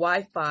to your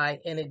Wi-Fi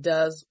and it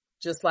does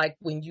just like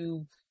when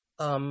you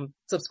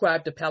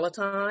subscribe to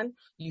Peloton,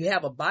 you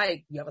have a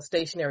bike, you have a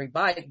stationary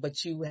bike,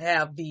 but you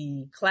have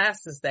the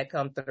classes that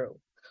come through.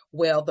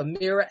 Well, the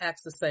mirror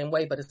acts the same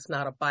way, but it's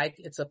not a bike.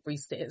 It's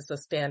a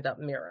stand-up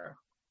mirror.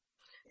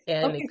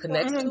 And it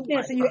connects to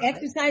Wi-Fi. So you're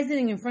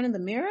exercising in front of the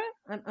mirror?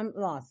 I'm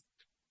lost.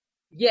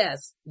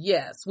 Yes.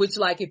 Which,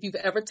 like, if you've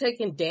ever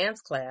taken dance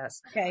class,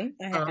 okay,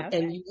 I have,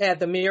 and you had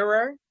the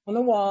mirror on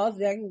the walls,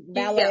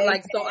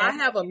 ballet. So I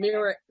have a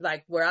mirror,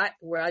 like where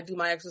I do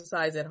my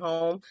exercise at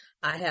home.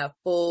 I have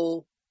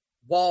full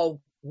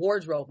wall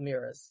wardrobe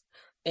mirrors.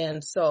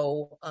 And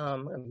so,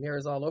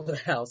 mirrors all over the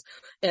house.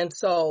 And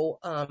so,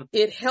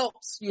 it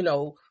helps,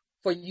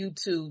 for you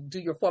to do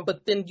your form,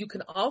 but then you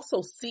can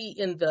also see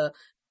in the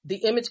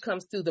image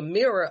comes through the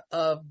mirror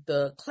of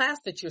the class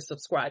that you're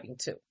subscribing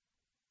to.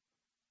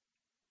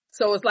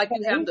 So it's like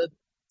you have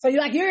so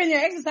you're in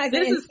there exercising.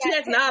 This is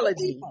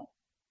technology.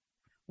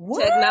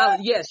 What?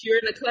 Technology. Yes, you're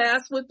in a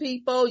class with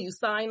people. You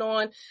sign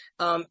on.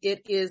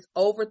 It is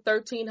over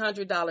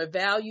 $1,300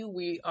 value.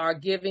 We are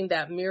giving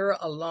that mirror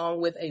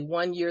along with a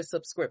 1-year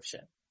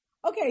subscription.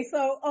 Okay,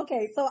 so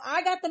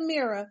I got the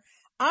mirror.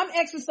 I'm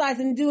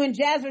exercising, doing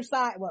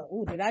jazzercise.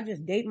 Well, did I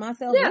just date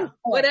myself? Yeah,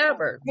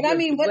 whatever. But I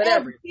mean,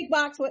 whatever,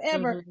 kickbox,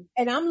 whatever. Mm-hmm.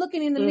 And I'm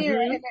looking in the mirror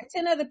and there's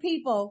 10 other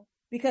people,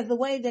 because the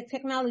way that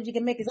technology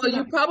can make it. Well,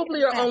 you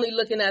probably are only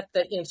looking at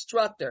the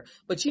instructor,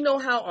 but you know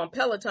how on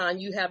Peloton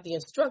you have the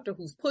instructor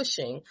who's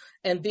pushing,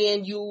 and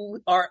then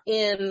you are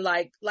in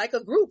like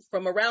a group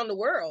from around the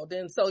world.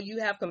 And so you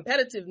have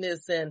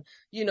competitiveness, and,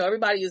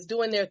 everybody is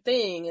doing their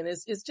thing, and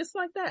it's just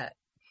like that.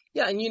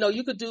 Yeah. And,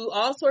 you could do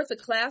all sorts of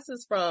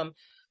classes from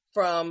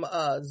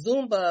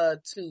Zumba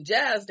to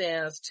jazz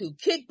dance to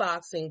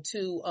kickboxing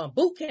to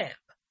boot camp.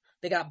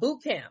 They got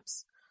boot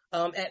camps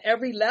at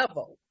every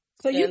level.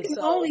 So you can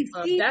only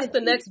see that's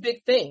the next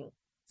big thing.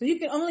 So you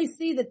can only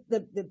see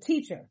the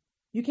teacher.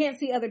 You can't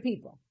see other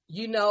people.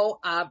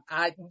 Because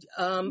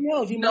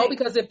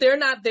if they're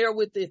not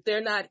if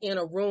they're not in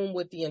a room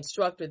with the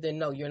instructor, then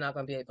no, you're not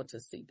going to be able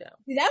to see them.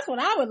 See, that's what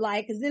I would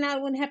like, because then I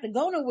wouldn't have to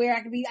go nowhere. I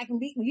can be,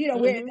 we're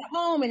at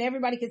home and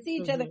everybody can see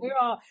each other. We're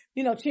all,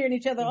 cheering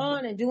each other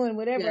on and doing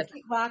whatever. Yes.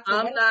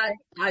 Kickboxing.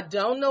 I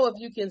don't know if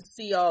you can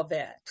see all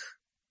that.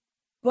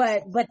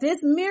 But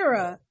this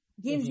mirror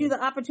gives you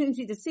the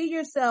opportunity to see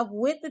yourself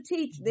with the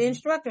teacher, the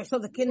instructor. So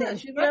the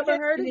instructor, you never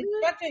heard of it?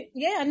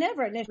 Yeah,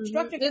 never. The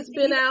instructor It's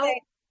been out.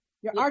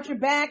 You arch your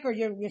back, or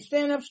you're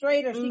standing up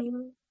straight, or she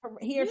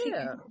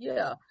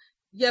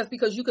Yes,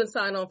 because you can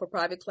sign on for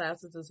private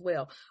classes as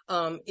well.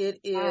 It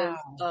is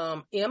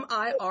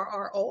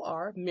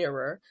MIRROR,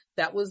 mirror.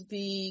 That was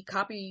the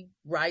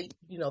copyright,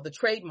 the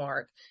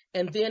trademark,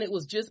 and then it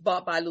was just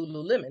bought by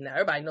Lululemon. Now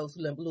everybody knows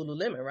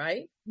Lululemon,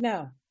 right?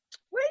 No.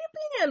 Where you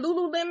been?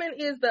 Lululemon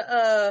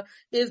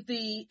is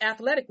the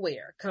athletic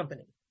wear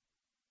company.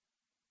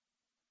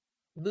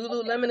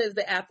 Lululemon is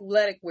the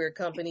athletic wear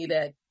company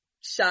that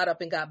shot up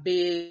and got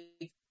big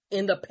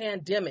in the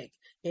pandemic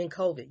in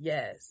COVID.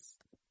 Yes.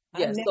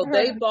 So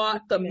they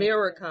bought the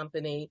mirror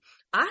company.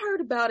 I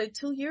heard about it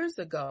 2 years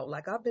ago.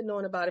 Like, I've been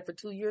knowing about it for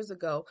 2 years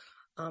ago.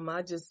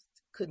 I just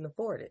couldn't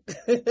afford it.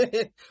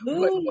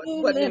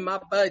 Wasn't in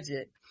my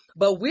budget,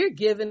 but we're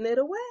giving it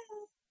away.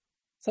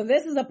 So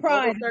this is a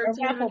prize, a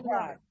raffle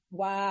prize.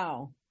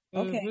 Wow.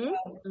 Okay.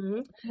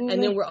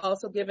 And then we're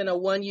also giving a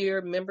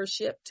 1-year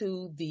membership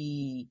to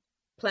the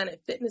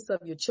Planet Fitness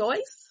of your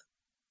choice.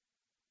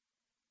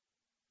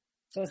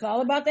 So it's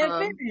all about that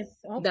fitness.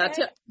 Okay.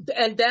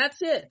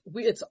 That's it.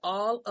 It's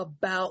all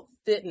about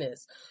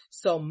fitness.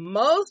 So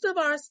most of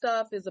our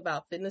stuff is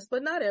about fitness,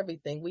 but not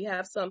everything. We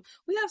have some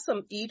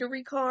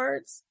eatery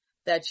cards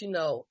that,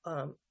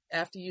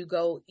 after you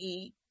go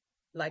eat,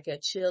 like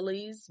at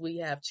Chili's, we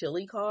have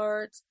chili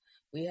cards.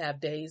 We have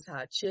Dave's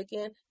Hot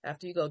Chicken.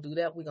 After you go do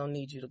that, we're going to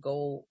need you to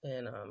go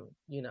and,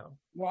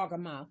 walk a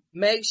mile.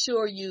 Make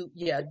sure you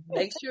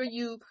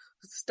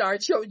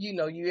start your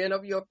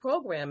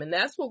program. And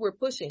that's what we're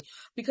pushing,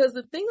 because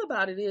the thing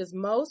about it is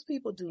most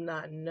people do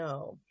not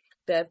know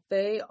that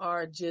they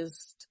are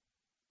just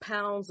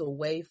pounds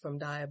away from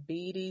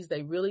diabetes.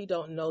 They really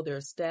don't know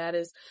their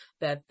status,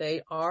 that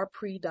they are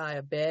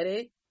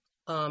pre-diabetic.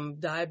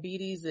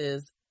 Diabetes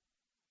is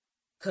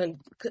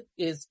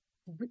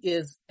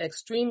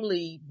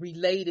extremely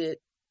related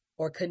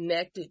or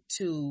connected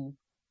to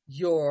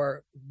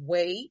your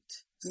weight.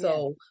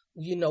 So,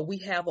 we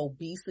have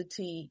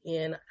obesity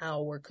in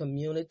our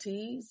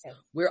communities. Okay.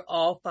 We're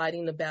all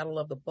fighting the battle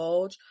of the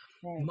bulge.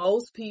 Right.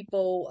 Most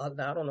people, I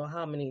don't know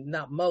how many,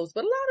 not most,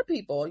 but a lot of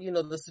people,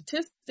 the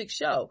statistics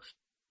show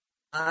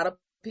a lot of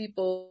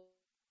people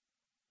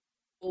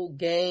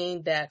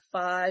gained that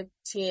 5,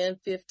 10,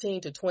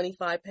 15 to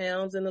 25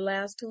 pounds in the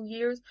last 2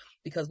 years,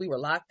 because we were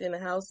locked in the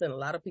house and a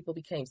lot of people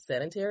became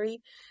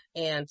sedentary.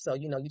 And so,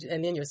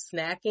 and then you're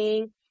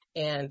snacking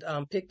and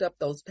picked up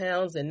those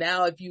pounds. And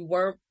now if you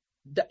weren't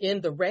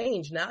in the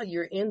range, now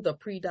you're in the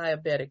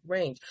pre-diabetic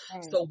range.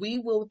 Right. So we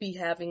will be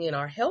having in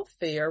our health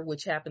fair,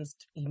 which happens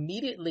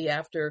immediately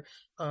after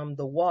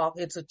the walk.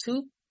 It's a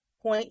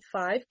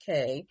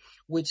 2.5K,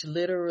 which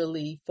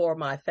literally, for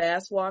my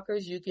fast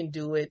walkers, you can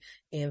do it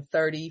in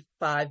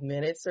 35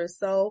 minutes or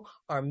so.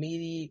 Our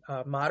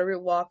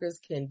moderate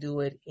walkers can do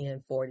it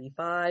in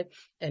 45.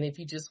 And if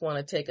you just want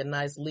to take a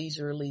nice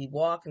leisurely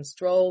walk and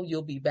stroll,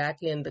 you'll be back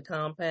in the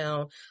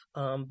compound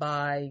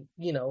by,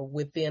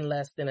 within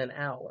less than an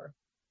hour.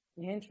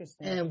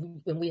 Interesting.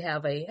 And we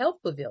have a health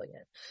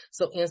pavilion.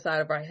 So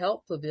inside of our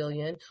health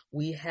pavilion,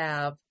 we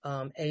have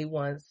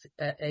A1C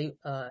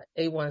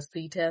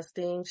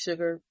testing,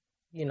 sugar,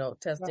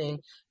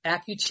 testing,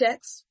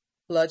 AccuChecks,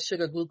 blood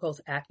sugar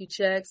glucose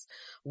AccuChecks.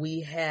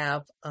 We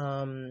have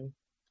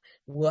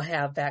We'll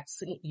have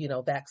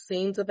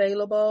vaccines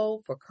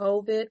available for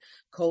COVID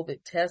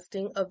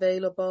testing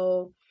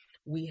available.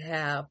 We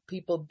have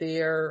people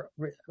there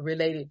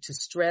related to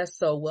stress.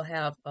 So we'll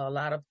have a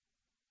lot of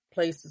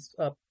places,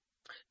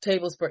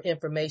 tables for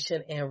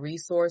information and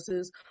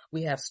resources.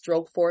 We have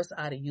Stroke Force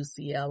out of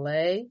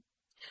UCLA.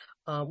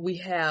 We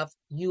have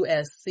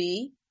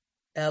USC,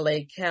 LA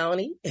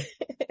County.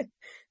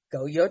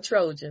 Go your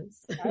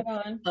Trojans.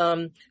 Right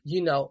on.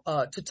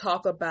 To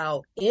talk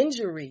about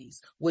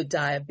injuries with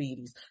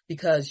diabetes,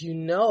 because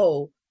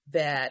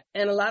that,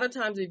 and a lot of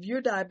times if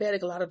you're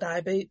diabetic, a lot of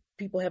diabetic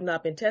people have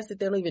not been tested.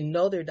 They don't even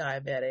know they're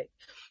diabetic.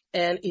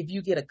 And if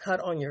you get a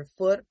cut on your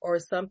foot or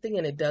something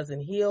and it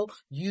doesn't heal,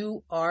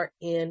 you are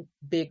in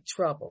big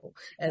trouble.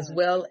 As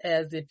well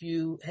as if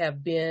you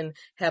have been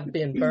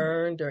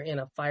burned or in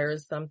a fire or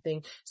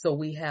something. So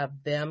we have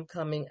them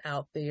coming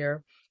out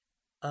there.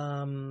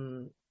 What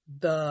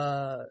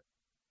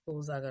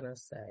was I going to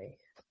say?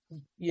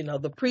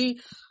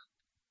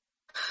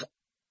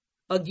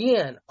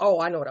 Again,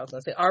 I know what I was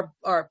going to say.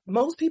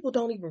 Most people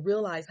don't even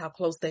realize how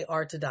close they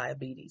are to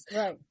diabetes.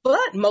 Right.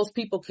 But most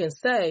people can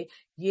say,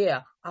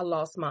 yeah, I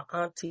lost my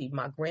auntie,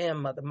 my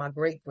grandmother, my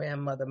great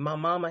grandmother. My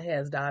mama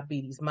has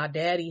diabetes. My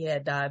daddy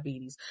had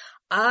diabetes.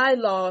 I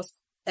lost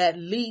at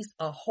least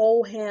a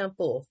whole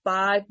handful,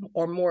 5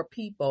 or more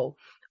people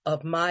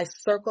of my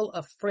circle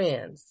of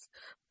friends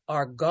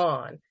are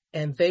gone,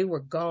 and they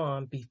were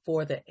gone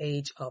before the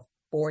age of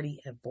 40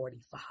 and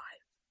 45.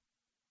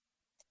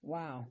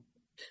 Wow.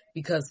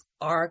 Because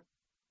our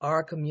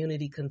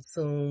community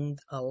consumed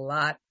a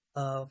lot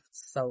of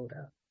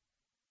soda.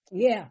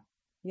 Yeah.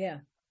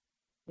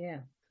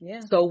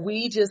 So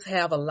we just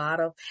have a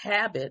lot of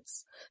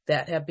habits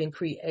that have been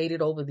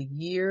created over the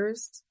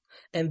years.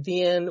 And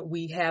then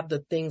we have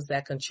the things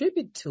that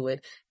contribute to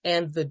it,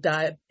 and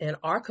and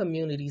our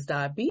community's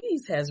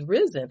diabetes has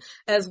risen,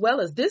 as well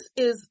as this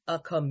is a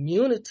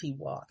community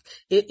walk.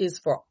 It is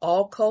for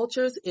all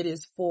cultures. It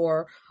is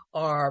for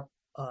our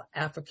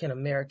African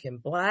American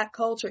Black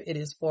culture. It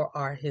is for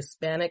our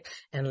Hispanic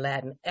and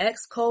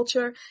Latinx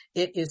culture.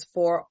 It is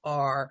for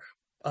our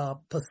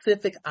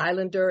Pacific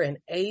Islander and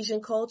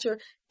Asian culture,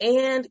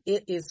 and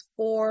it is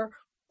for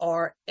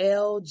our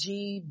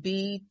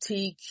LGBTQ,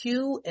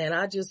 and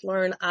I just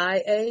learned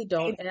IA.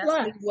 Don't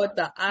ask me what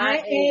the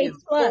IA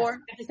is plus. for. I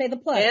have to say the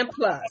plus. And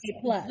plus.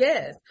 Plus.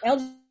 Yes.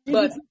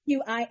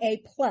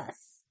 LGBTQIA plus.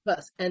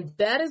 Plus. And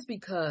that is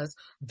because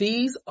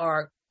these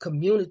are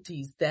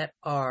communities that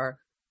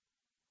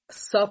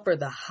suffer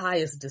the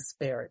highest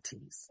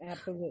disparities.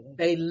 Absolutely.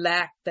 They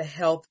lack the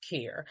health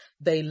care.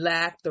 They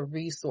lack the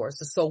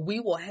resources. So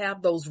we will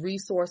have those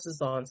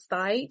resources on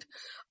site.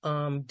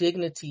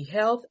 Dignity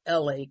Health,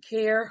 LA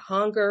Care,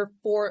 Hunger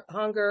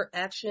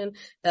Action,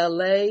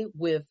 LA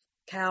with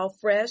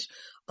CalFresh,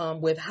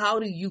 with how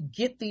do you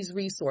get these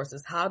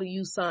resources? How do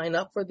you sign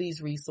up for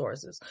these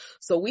resources?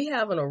 So we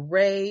have an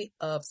array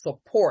of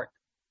support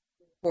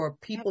for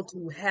people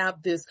to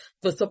have this.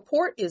 The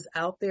support is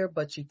out there,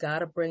 but you got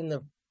to bring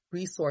the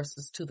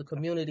resources to the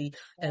community.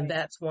 Right. And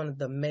that's one of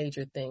the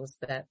major things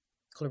that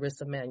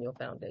Clarissa Manuel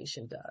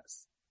Foundation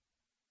does.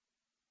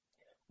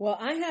 Well,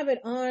 I have it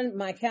on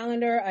my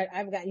calendar.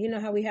 I've got,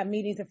 how we have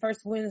meetings the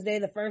first Wednesday,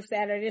 the first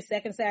Saturday, the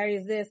second Saturday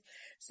is this.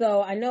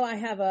 So I know I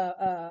have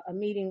a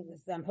meeting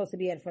I'm supposed to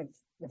be at for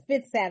the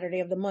 5th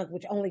Saturday of the month,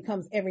 which only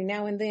comes every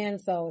now and then.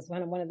 So it's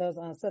one of those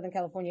Southern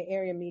California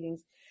area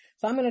meetings.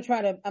 So I'm going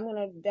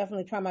to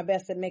definitely try my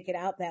best to make it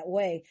out that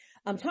way.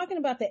 I'm talking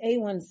about the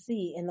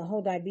A1C and the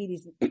whole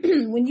diabetes.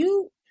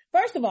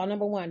 First of all,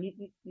 number one,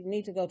 you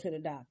need to go to the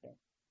doctor.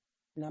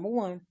 Number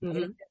one,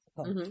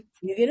 Mm-hmm.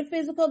 You get a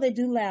physical, they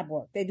do lab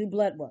work, they do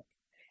blood work.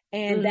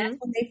 And that's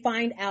when they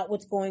find out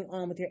what's going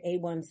on with your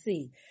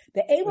A1C.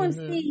 The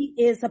A1C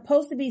is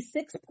supposed to be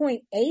 6.8,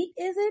 is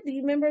it? Do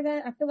you remember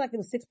that? I feel like it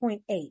was 6.8.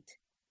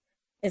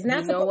 It's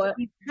not supposed to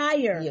be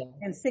higher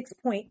than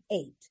 6.8.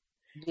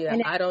 Yeah,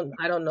 I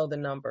don't know the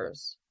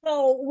numbers.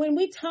 So when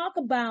we talk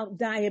about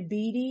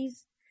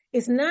diabetes,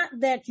 it's not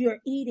that you're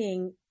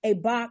eating a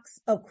box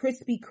of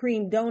Krispy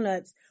Kreme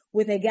donuts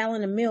with a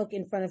gallon of milk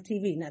in front of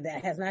TV. Now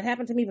that has not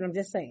happened to me, but I'm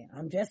just saying.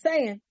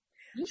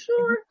 You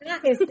sure?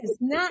 It's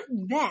not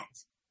that.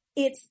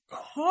 It's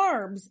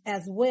carbs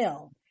as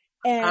well.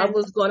 And I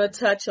was going to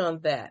touch on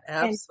that.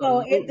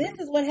 Absolutely. And so this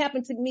is what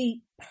happened to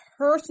me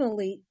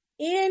personally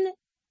in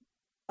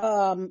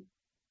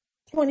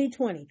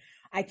 2020.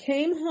 I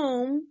came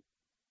home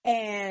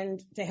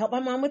and to help my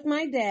mom with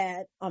my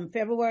dad on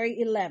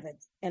February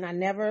 11th, and I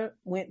never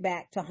went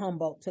back to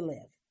Humboldt to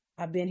live.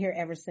 I've been here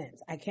ever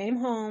since. I came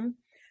home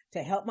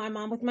to help my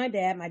mom with my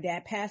dad. My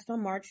dad passed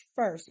on March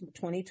 1st,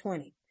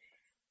 2020.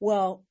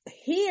 Well,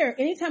 here,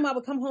 anytime I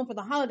would come home for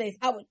the holidays,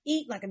 I would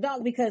eat like a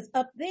dog because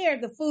up there,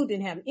 the food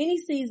didn't have any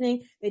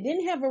seasoning. They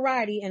didn't have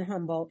variety in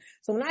Humboldt.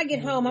 So when I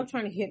get home, I'm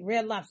trying to hit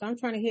Red Lobster. I'm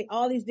trying to hit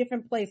all these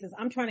different places.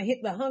 I'm trying to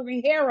hit the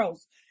Hungry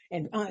Harrows.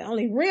 And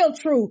only real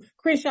true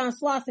Crenshaw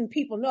Slauson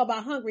people know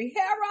about Hungry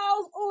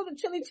Harrows. Oh, the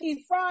chili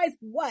cheese fries.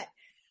 What?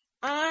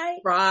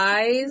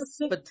 Fries,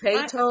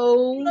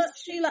 potatoes.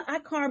 Sheila, I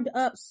carved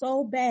up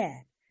so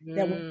bad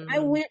that when I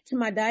went to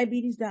my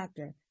diabetes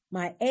doctor,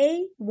 my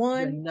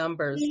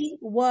A1C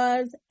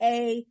was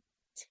a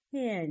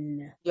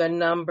 10. Your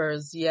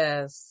numbers,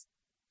 yes.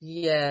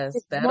 Yes,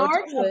 It's that'll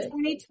March do of it.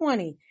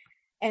 2020.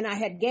 And I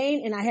had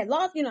gained and I had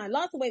lost, I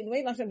lost the weight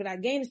loss, but I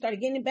gained and started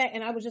getting it back.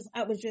 And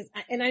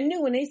and I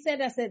knew when they said,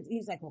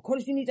 he's like, well,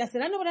 Corliss, you need, I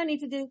said, I know what I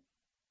need to do.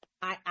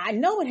 I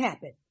know what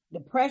happened.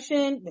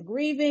 Depression, the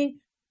grieving,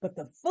 but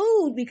the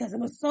food, because it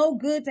was so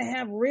good to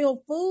have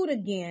real food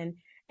again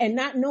and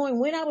not knowing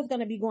when I was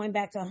going to be going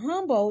back to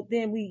Humboldt.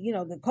 Then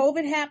the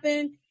COVID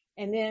happened.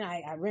 And then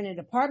I rented an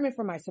apartment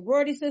for my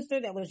sorority sister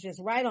that was just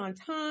right on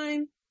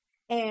time.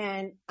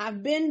 And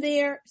I've been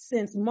there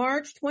since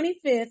March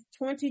 25th,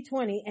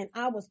 2020, and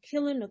I was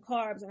killing the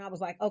carbs. And I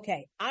was like,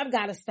 okay, I've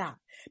got to stop,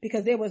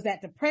 because there was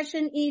that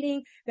depression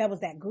eating, that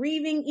was that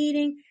grieving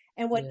eating,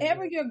 and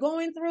whatever you're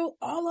going through,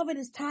 all of it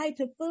is tied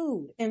to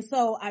food. And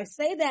so I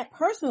say that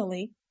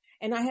personally,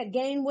 and I had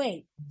gained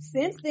weight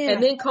since then.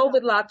 And then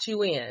COVID locked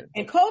you in.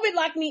 And COVID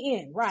locked me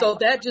in, right. So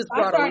that just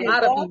brought a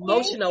lot of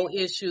emotional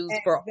issues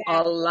for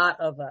a lot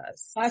of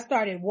us. I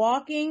started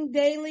walking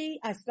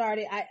daily. I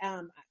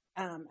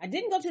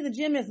didn't go to the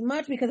gym as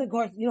much because, of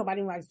course,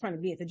 nobody was trying to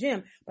be at the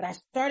gym, but I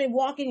started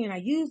walking, and I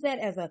used that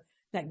as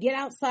get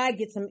outside,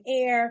 get some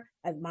air,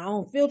 as my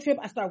own field trip.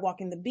 I started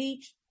walking the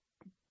beach.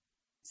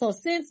 So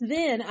since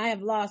then, I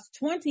have lost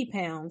 20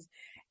 pounds,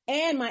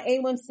 and my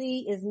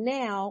A1C is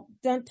now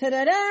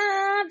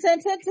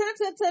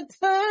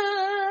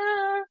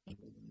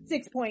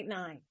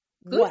 6.9.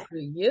 Good for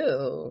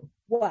you.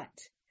 What?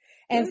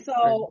 And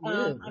so,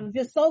 I'm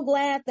just so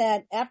glad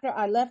that after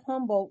I left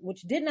Humboldt,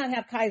 which did not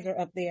have Kaiser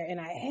up there,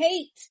 and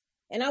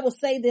I will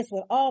say this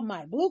with all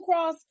my Blue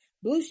Cross,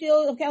 Blue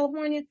Shield of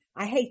California,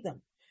 I hate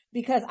them,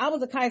 because I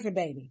was a Kaiser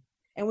baby.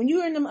 And when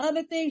you're in them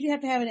other things, you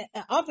have to have an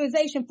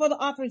authorization for the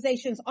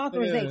authorization's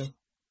authorization.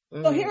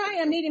 So here I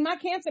am needing my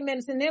cancer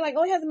medicine. They're like,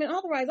 oh, it hasn't been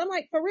authorized. I'm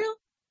like, for real?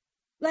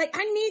 Like,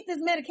 I need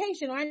this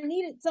medication, or I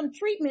needed some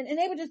treatment, and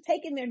they were just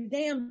taking their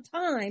damn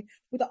time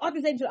with the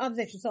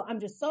authorization. So I'm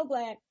just so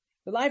glad.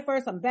 July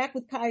 1st, I'm back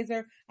with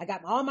Kaiser. I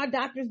got all my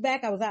doctors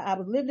back. I was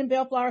lived in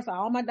Bellflower, so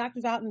all my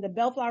doctors out in the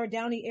Bellflower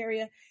Downey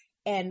area.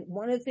 And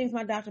one of the things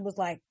my doctor was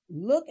like,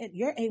 look at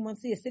your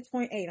A1C is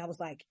 6.8. I was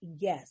like,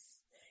 yes.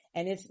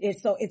 And it's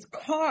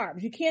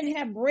carbs. You can't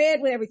have bread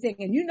with everything.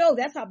 And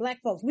that's how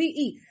black folks, we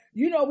eat.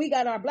 We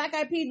got our black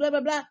eyed peas, blah,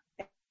 blah, blah,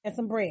 and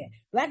some bread.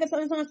 Black and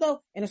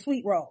so, and a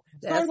sweet roll.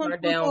 That's our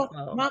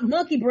downfall. My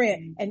monkey bread.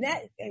 And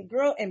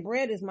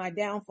bread is my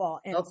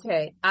downfall. And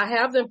okay. I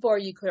have them for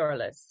you,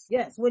 Corliss.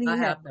 Yes. What do you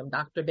have? I have them,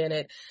 Dr.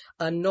 Bennett.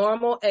 A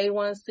normal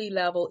A1C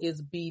level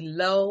is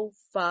below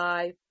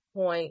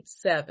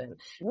 5.7.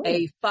 Ooh.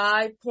 A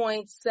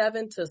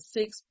 5.7 to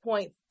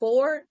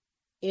 6.4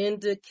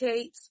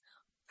 indicates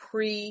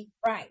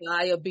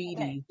pre-diabetes.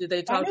 Okay. Did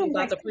they talk to you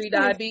about the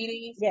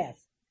pre-diabetes? Yes.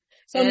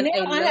 So and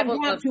now a level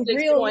of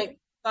 6.5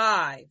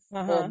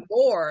 or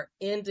more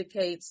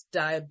indicates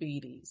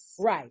diabetes.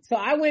 Right. So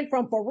I went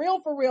from for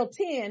real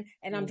 10,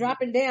 and I'm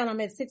dropping down. I'm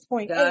at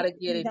 6.8. Gotta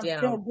get it down.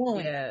 Still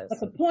going. Yes.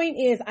 But the point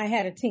is, I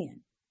had a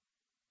 10.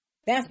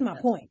 That's my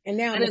point. And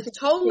now it's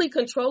totally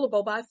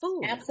controllable by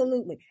food.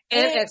 Absolutely.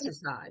 And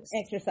exercise.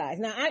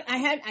 Now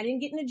I didn't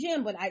get in the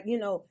gym, but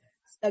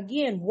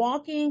again,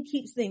 walking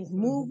keeps things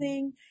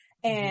moving,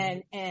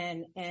 and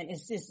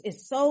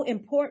it's so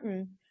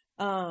important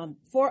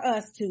for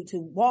us to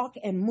walk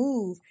and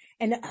move.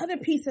 And the other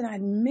piece that I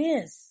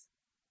miss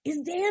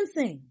is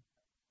dancing,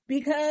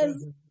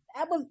 because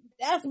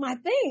that's my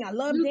thing. I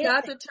love dancing. You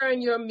got to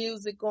turn your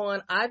music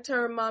on. I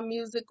turn my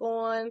music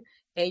on,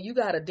 and you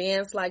got to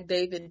dance like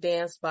David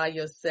danced by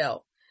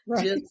yourself.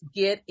 Right. Just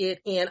get it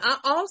in. I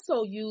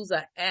also use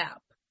an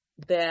app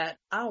that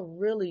I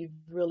really,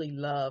 really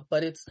love,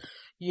 but it's,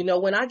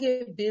 when I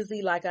get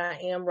busy like I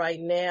am right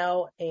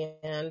now,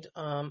 and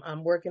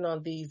I'm working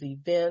on these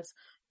events,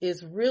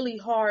 it's really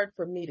hard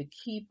for me to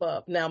keep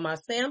up. Now, my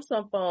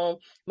Samsung phone,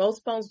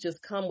 most phones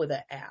just come with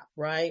an app,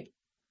 right?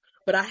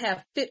 But I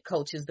have Fit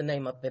Coach is the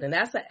name of it, and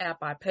that's an app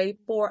I pay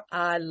for.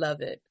 I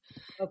love it.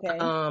 Okay. And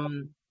so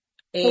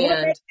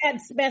what makes that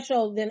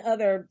special than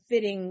other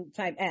fitting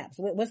type apps?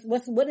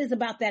 What is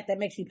about that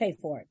makes you pay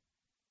for it?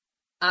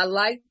 I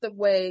like the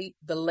way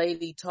the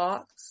lady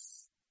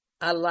talks.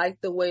 I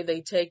like the way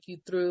they take you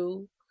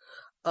through.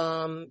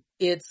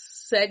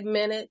 It's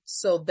segmented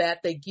so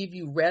that they give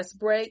you rest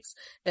breaks.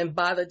 And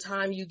by the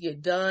time you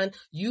get done,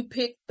 you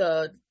pick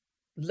the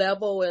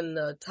level and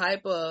the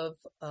type of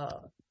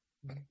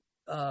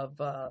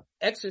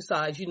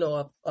exercise,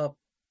 of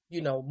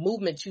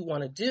movement you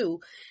want to do.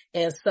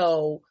 And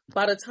so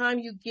by the time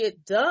you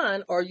get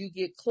done, or you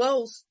get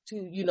close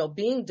to,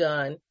 being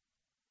done,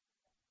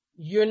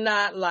 you're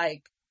not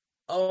like,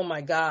 oh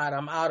my God,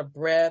 I'm out of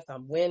breath,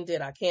 I'm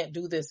winded, I can't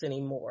do this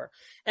anymore.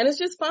 And it's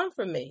just fun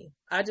for me.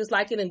 I just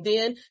like it. And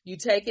then you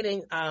take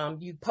it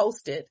and you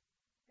post it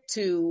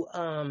to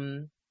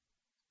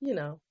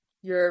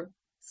your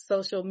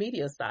social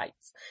media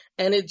sites.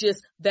 And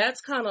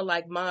that's kind of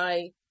like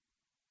my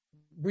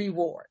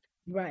reward.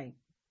 Right.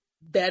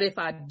 that if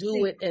I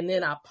do it and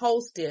then I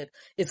post it,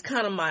 it's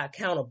kind of my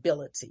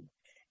accountability.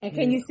 And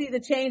can you see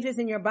the changes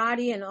in your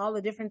body and all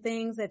the different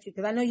things that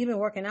because I know you've been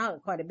working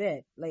out quite a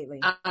bit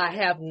lately. I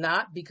have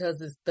not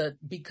because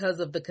because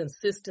of the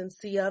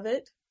consistency of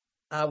it.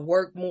 I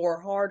work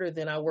harder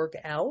than I work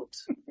out,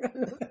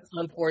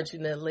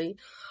 unfortunately.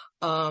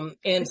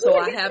 And so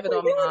I have it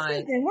on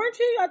my, weren't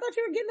you? I thought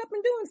you were getting up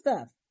and doing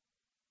stuff.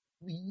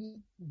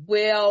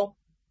 Well,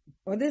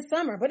 or this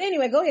summer, but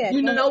anyway, go ahead.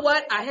 You know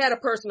what? I had a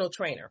personal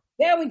trainer.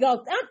 There we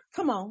go.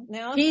 Come on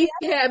now. He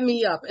had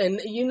me up, and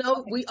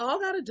we all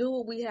got to do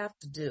what we have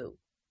to do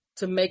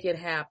to make it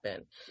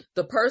happen.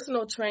 The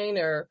personal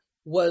trainer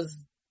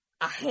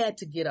I had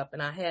to get up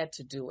and I had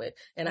to do it,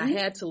 and I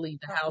had to leave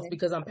the house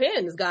because I'm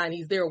paying this guy and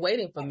he's there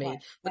waiting for me.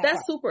 But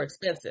that's super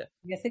expensive.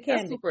 Yes, it can.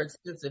 That's super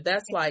expensive.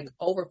 That's like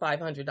over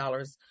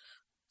 $500.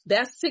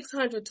 That's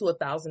 $600 to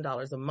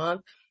 $1,000 a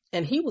month.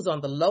 And he was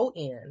on the low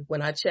end.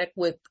 When I checked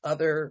with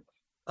other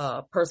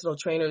personal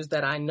trainers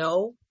that I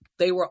know,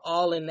 they were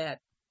all in that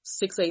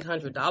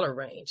 $600-800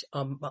 range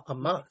a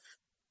month.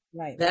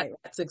 Right.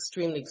 That's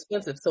extremely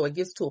expensive. So it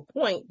gets to a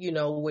point,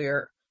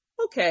 where,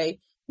 okay,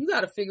 you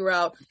got to figure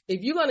out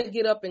if you're going to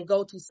get up and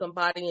go to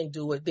somebody and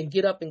do it, then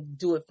get up and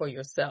do it for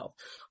yourself.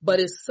 But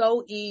it's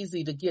so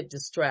easy to get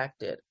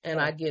distracted. And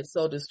I get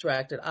so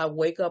distracted. I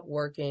wake up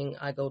working.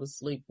 I go to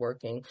sleep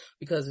working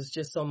because it's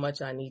just so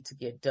much I need to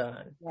get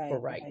done for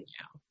right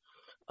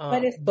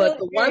now. But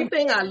the one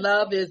thing I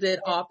love is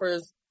it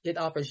offers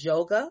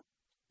yoga.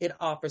 It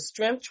offers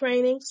strength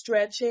training,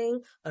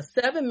 stretching, a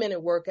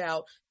 7-minute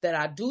workout that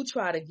I do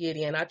try to get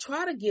in. I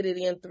try to get it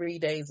in 3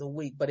 days a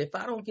week, but if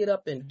I don't get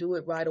up and do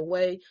it right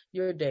away,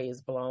 your day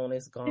is blown.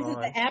 It's gone. This is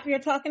the app you're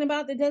talking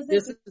about that does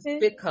this? This is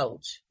Fit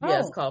Coach.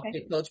 Yes, it's called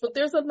Fit Coach, but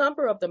there's a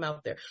number of them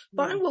out there.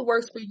 Find what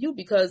works for you,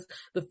 because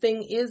the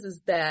thing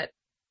is that,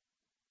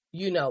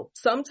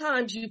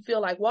 sometimes you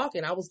feel like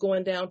walking. I was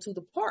going down to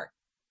the park,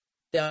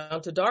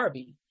 down to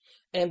Darby.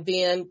 And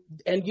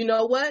you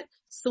know what?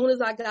 Soon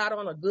as I got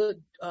on a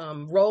good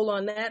roll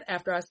on that,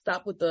 after I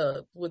stopped with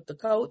the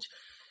coach,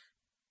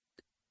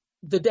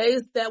 the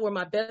days that were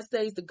my best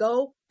days to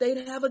go,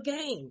 they'd have a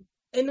game.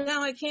 And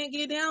now I can't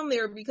get down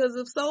there because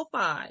of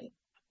SoFi.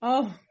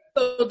 Oh.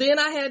 So then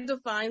I had to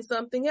find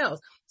something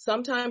else.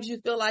 Sometimes you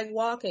feel like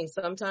walking.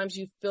 Sometimes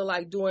you feel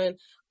like doing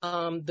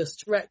the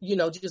stretch,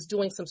 just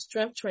doing some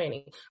strength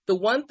training. The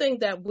one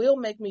thing that will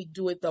make me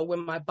do it, though,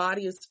 when my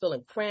body is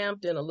feeling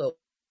cramped and a little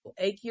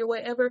achy or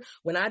whatever,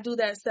 when I do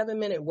that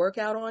 7-minute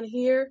workout on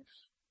here,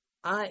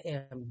 I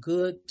am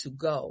good to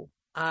go.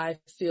 I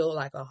feel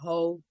like a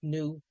whole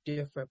new,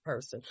 different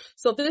person.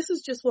 So this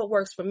is just what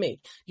works for me.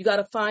 You got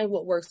to find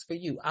what works for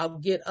you. I'll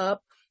get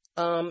up.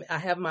 I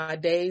have my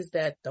days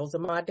those are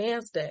my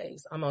dance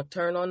days. I'm going to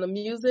turn on the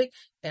music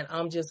and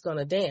I'm just going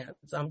to dance.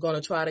 I'm going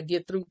to try to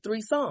get through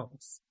 3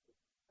 songs.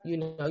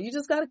 You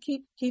just got to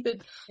keep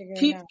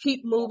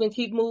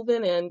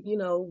moving and,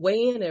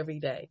 weigh in every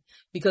day,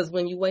 because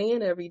when you weigh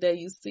in every day,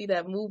 you see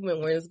that movement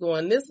where it's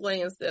going this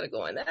way instead of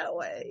going that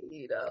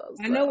way, So.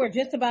 I know we're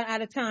just about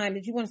out of time.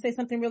 Did you want to say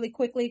something really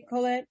quickly,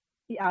 Colette?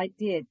 Yeah, I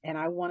did. And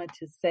I wanted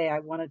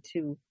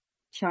to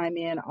chime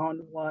in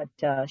on what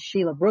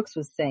Sheila Brooks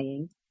was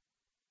saying.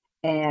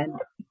 And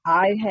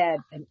I had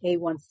an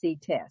A1C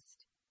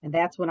test, and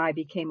that's when I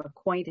became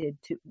acquainted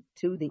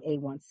to the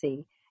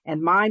A1C.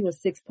 And mine was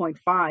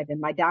 6.5. And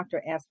my doctor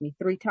asked me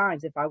 3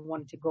 times if I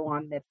wanted to go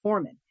on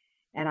metformin.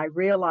 And I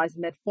realized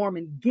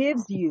metformin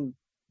gives you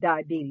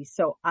diabetes.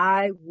 So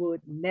I would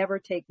never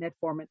take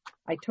metformin.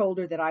 I told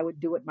her that I would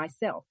do it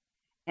myself.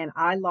 And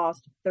I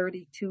lost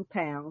 32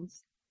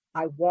 pounds.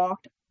 I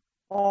walked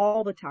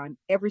all the time,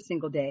 every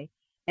single day.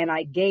 And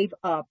I gave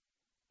up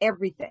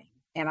everything.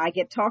 And I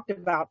get talked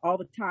about all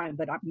the time,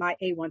 but my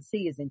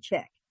A1C is in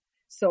check.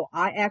 So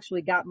I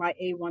actually got my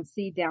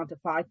A1C down to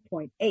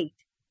 5.8.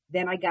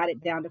 Then I got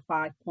it down to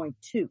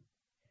 5.2.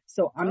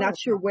 So I'm not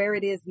sure where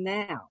it is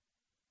now,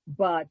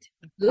 but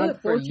good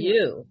for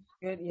you.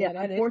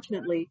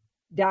 Unfortunately,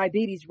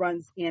 diabetes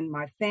runs in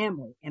my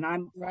family, and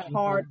I'm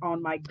hard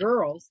on my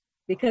girls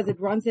because it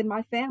runs in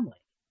my family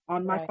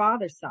on my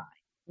father's side.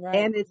 Right.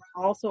 And it's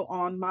also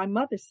on my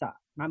mother's side.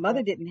 My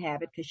mother didn't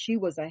have it because she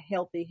was a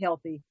healthy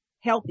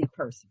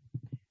person.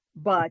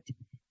 But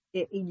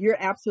you're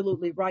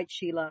absolutely right,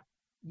 Sheila.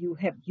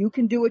 You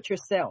can do it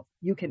yourself.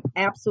 You can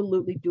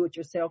absolutely do it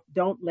yourself.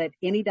 Don't let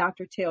any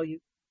doctor tell you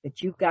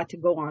that you've got to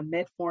go on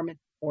metformin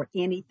or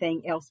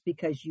anything else,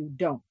 because you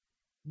don't.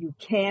 You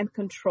can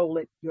control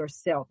it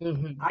yourself.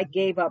 Mm-hmm. I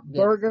gave up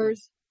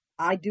burgers.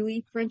 I do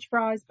eat French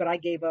fries, but I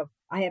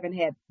haven't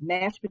had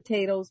mashed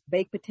potatoes,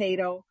 baked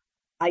potato.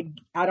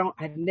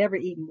 I've never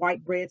eaten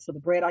white bread. So the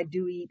bread I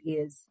do eat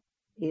is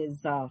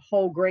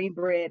whole grain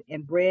bread,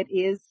 and bread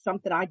is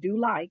something I do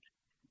like.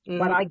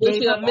 But I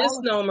gave up. A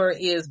misnomer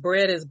is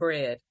bread is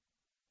bread.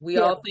 We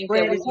all think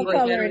that we eat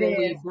better when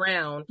we eat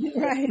brown.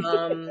 Right.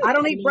 I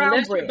don't eat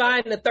brown bread. You're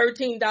buying the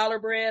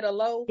 $13 bread a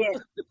loaf.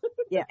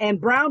 Yeah.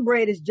 And brown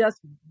bread is just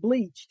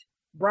bleached.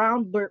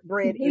 Brown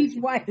bread is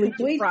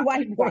bleached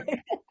white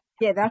bread.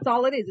 Yeah, that's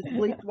all it is. It's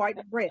bleached white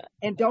bread.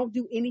 And don't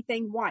do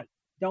anything white.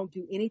 Don't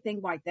do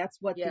anything white. That's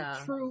what Yeah.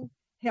 the true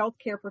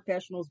healthcare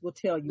professionals will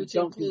tell you. Which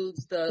Don't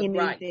includes do the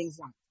anything rice.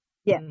 white.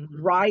 Yeah,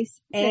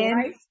 rice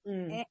and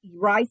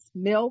rice,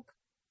 milk,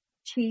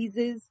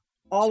 cheeses,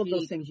 all of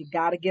those things. You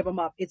got to give them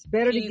up. It's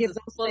better to give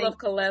those full things. of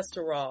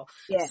cholesterol.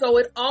 Yes. So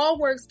it all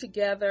works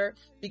together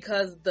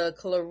because the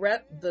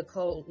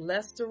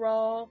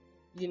cholesterol,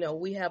 you know,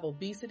 we have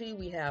obesity,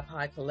 we have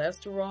high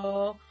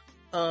cholesterol,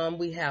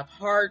 we have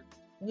heart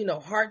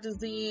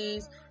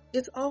disease.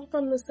 It's all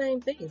from the same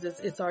things.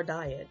 It's our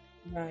diet.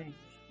 Right.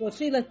 Well,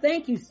 Sheila,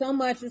 thank you so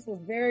much. This was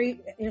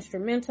very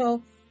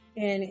instrumental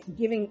in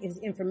giving his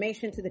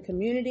information to the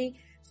community.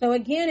 So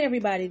again,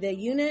 everybody, the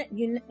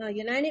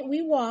United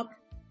We Walk,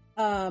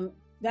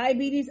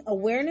 Diabetes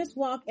Awareness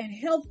Walk and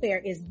Health Fair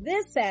is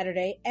this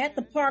Saturday at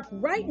the park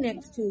right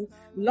next to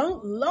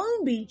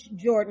Long Beach,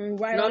 Jordan.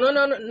 Right? No.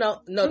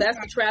 That's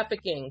the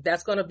trafficking.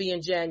 That's going to be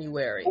in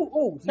January.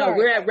 Sorry. No,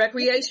 we're at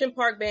Recreation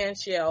Park Band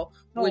Shell,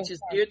 which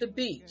is near the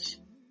beach.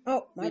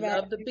 Oh, my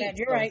bad. Love the beach.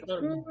 You're right.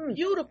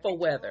 Beautiful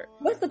weather.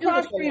 What's the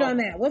cross street on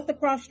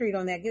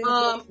that? Give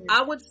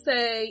I would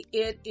say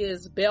it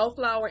is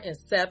Bellflower and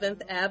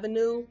 7th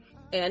Avenue,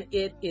 and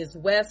it is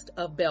west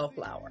of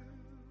Bellflower.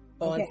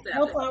 Okay,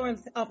 Bellflower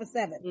off of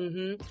 7th.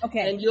 Mm-hmm.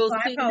 Okay. And you'll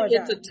see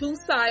it's a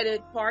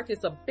 2-sided park.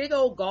 It's a big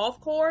old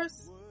golf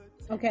course.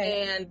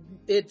 Okay. And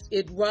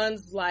it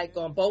runs like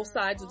on both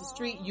sides of the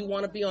street. You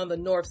want to be on the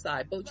north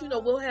side, but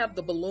we'll have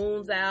the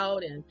balloons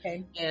out and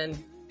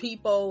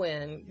people,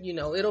 and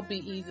it'll be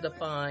easy to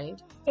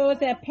find. So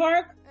it's at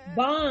Park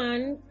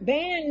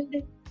Band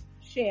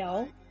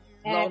Shell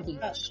at Long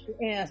Beach.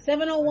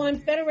 701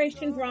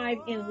 Federation Drive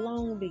in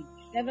Long Beach.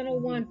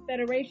 701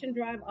 Federation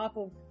Drive off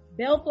of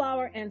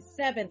Bellflower and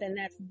 7th, and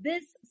that's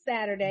this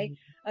Saturday.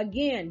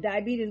 Again,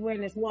 Diabetes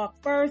Awareness Walk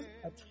first,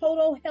 a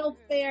total health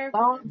fair,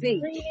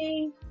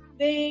 screening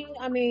thing.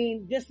 I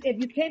mean, just if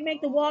you can't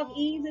make the walk,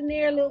 ease in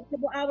there a little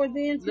couple hours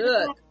in.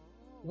 Look,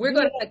 we're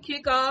going to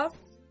kick off.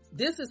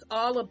 This is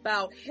all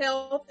about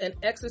health and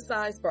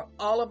exercise for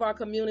all of our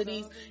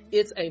communities.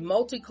 It's a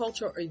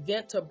multicultural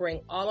event to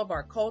bring all of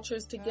our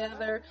cultures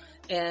together.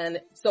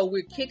 And so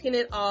we're kicking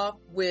it off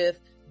with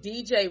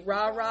DJ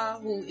Rara,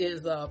 who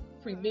is a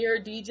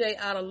premier DJ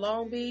out of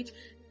Long Beach,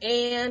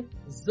 and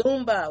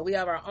Zumba. We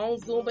have our own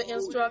Zumba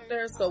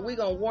instructor, so we're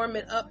going to warm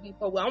it up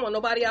before. I don't want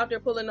nobody out there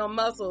pulling no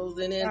muscles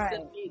and then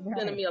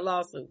sending me a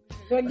lawsuit.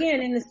 So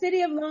again, in the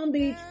city of Long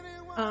Beach,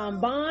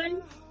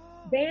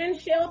 Band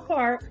Shell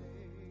Park,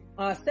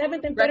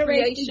 7th and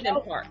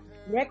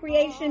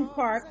Recreation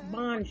Park,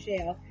 Bond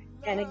Shell.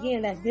 And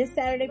again, that's this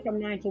Saturday from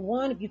 9 to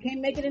 1. If you can't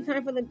make it in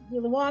time for the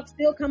walk,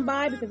 still come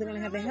by because they're going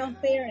to have the health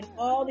fair and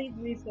all these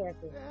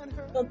resources.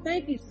 So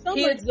thank you so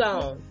much.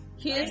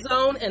 Kids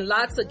Zone and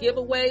lots of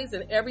giveaways,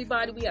 and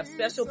everybody, we have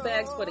special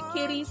bags for the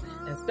kiddies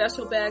and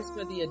special bags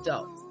for the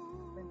adults.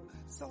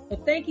 So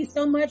thank you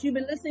so much. You've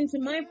been listening to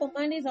Mindful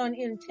Mondays on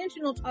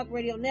Intentional Talk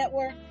Radio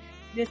Network.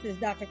 This is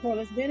Dr.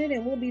 Corliss Bennett,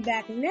 and we'll be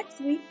back next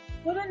week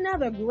with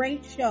another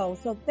great show.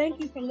 So thank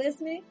you for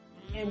listening,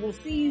 and we'll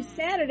see you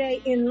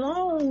Saturday in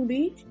Long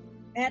Beach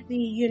at the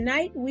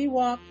Unite We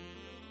Walk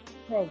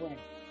program.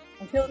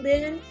 Until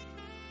then,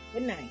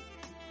 good night.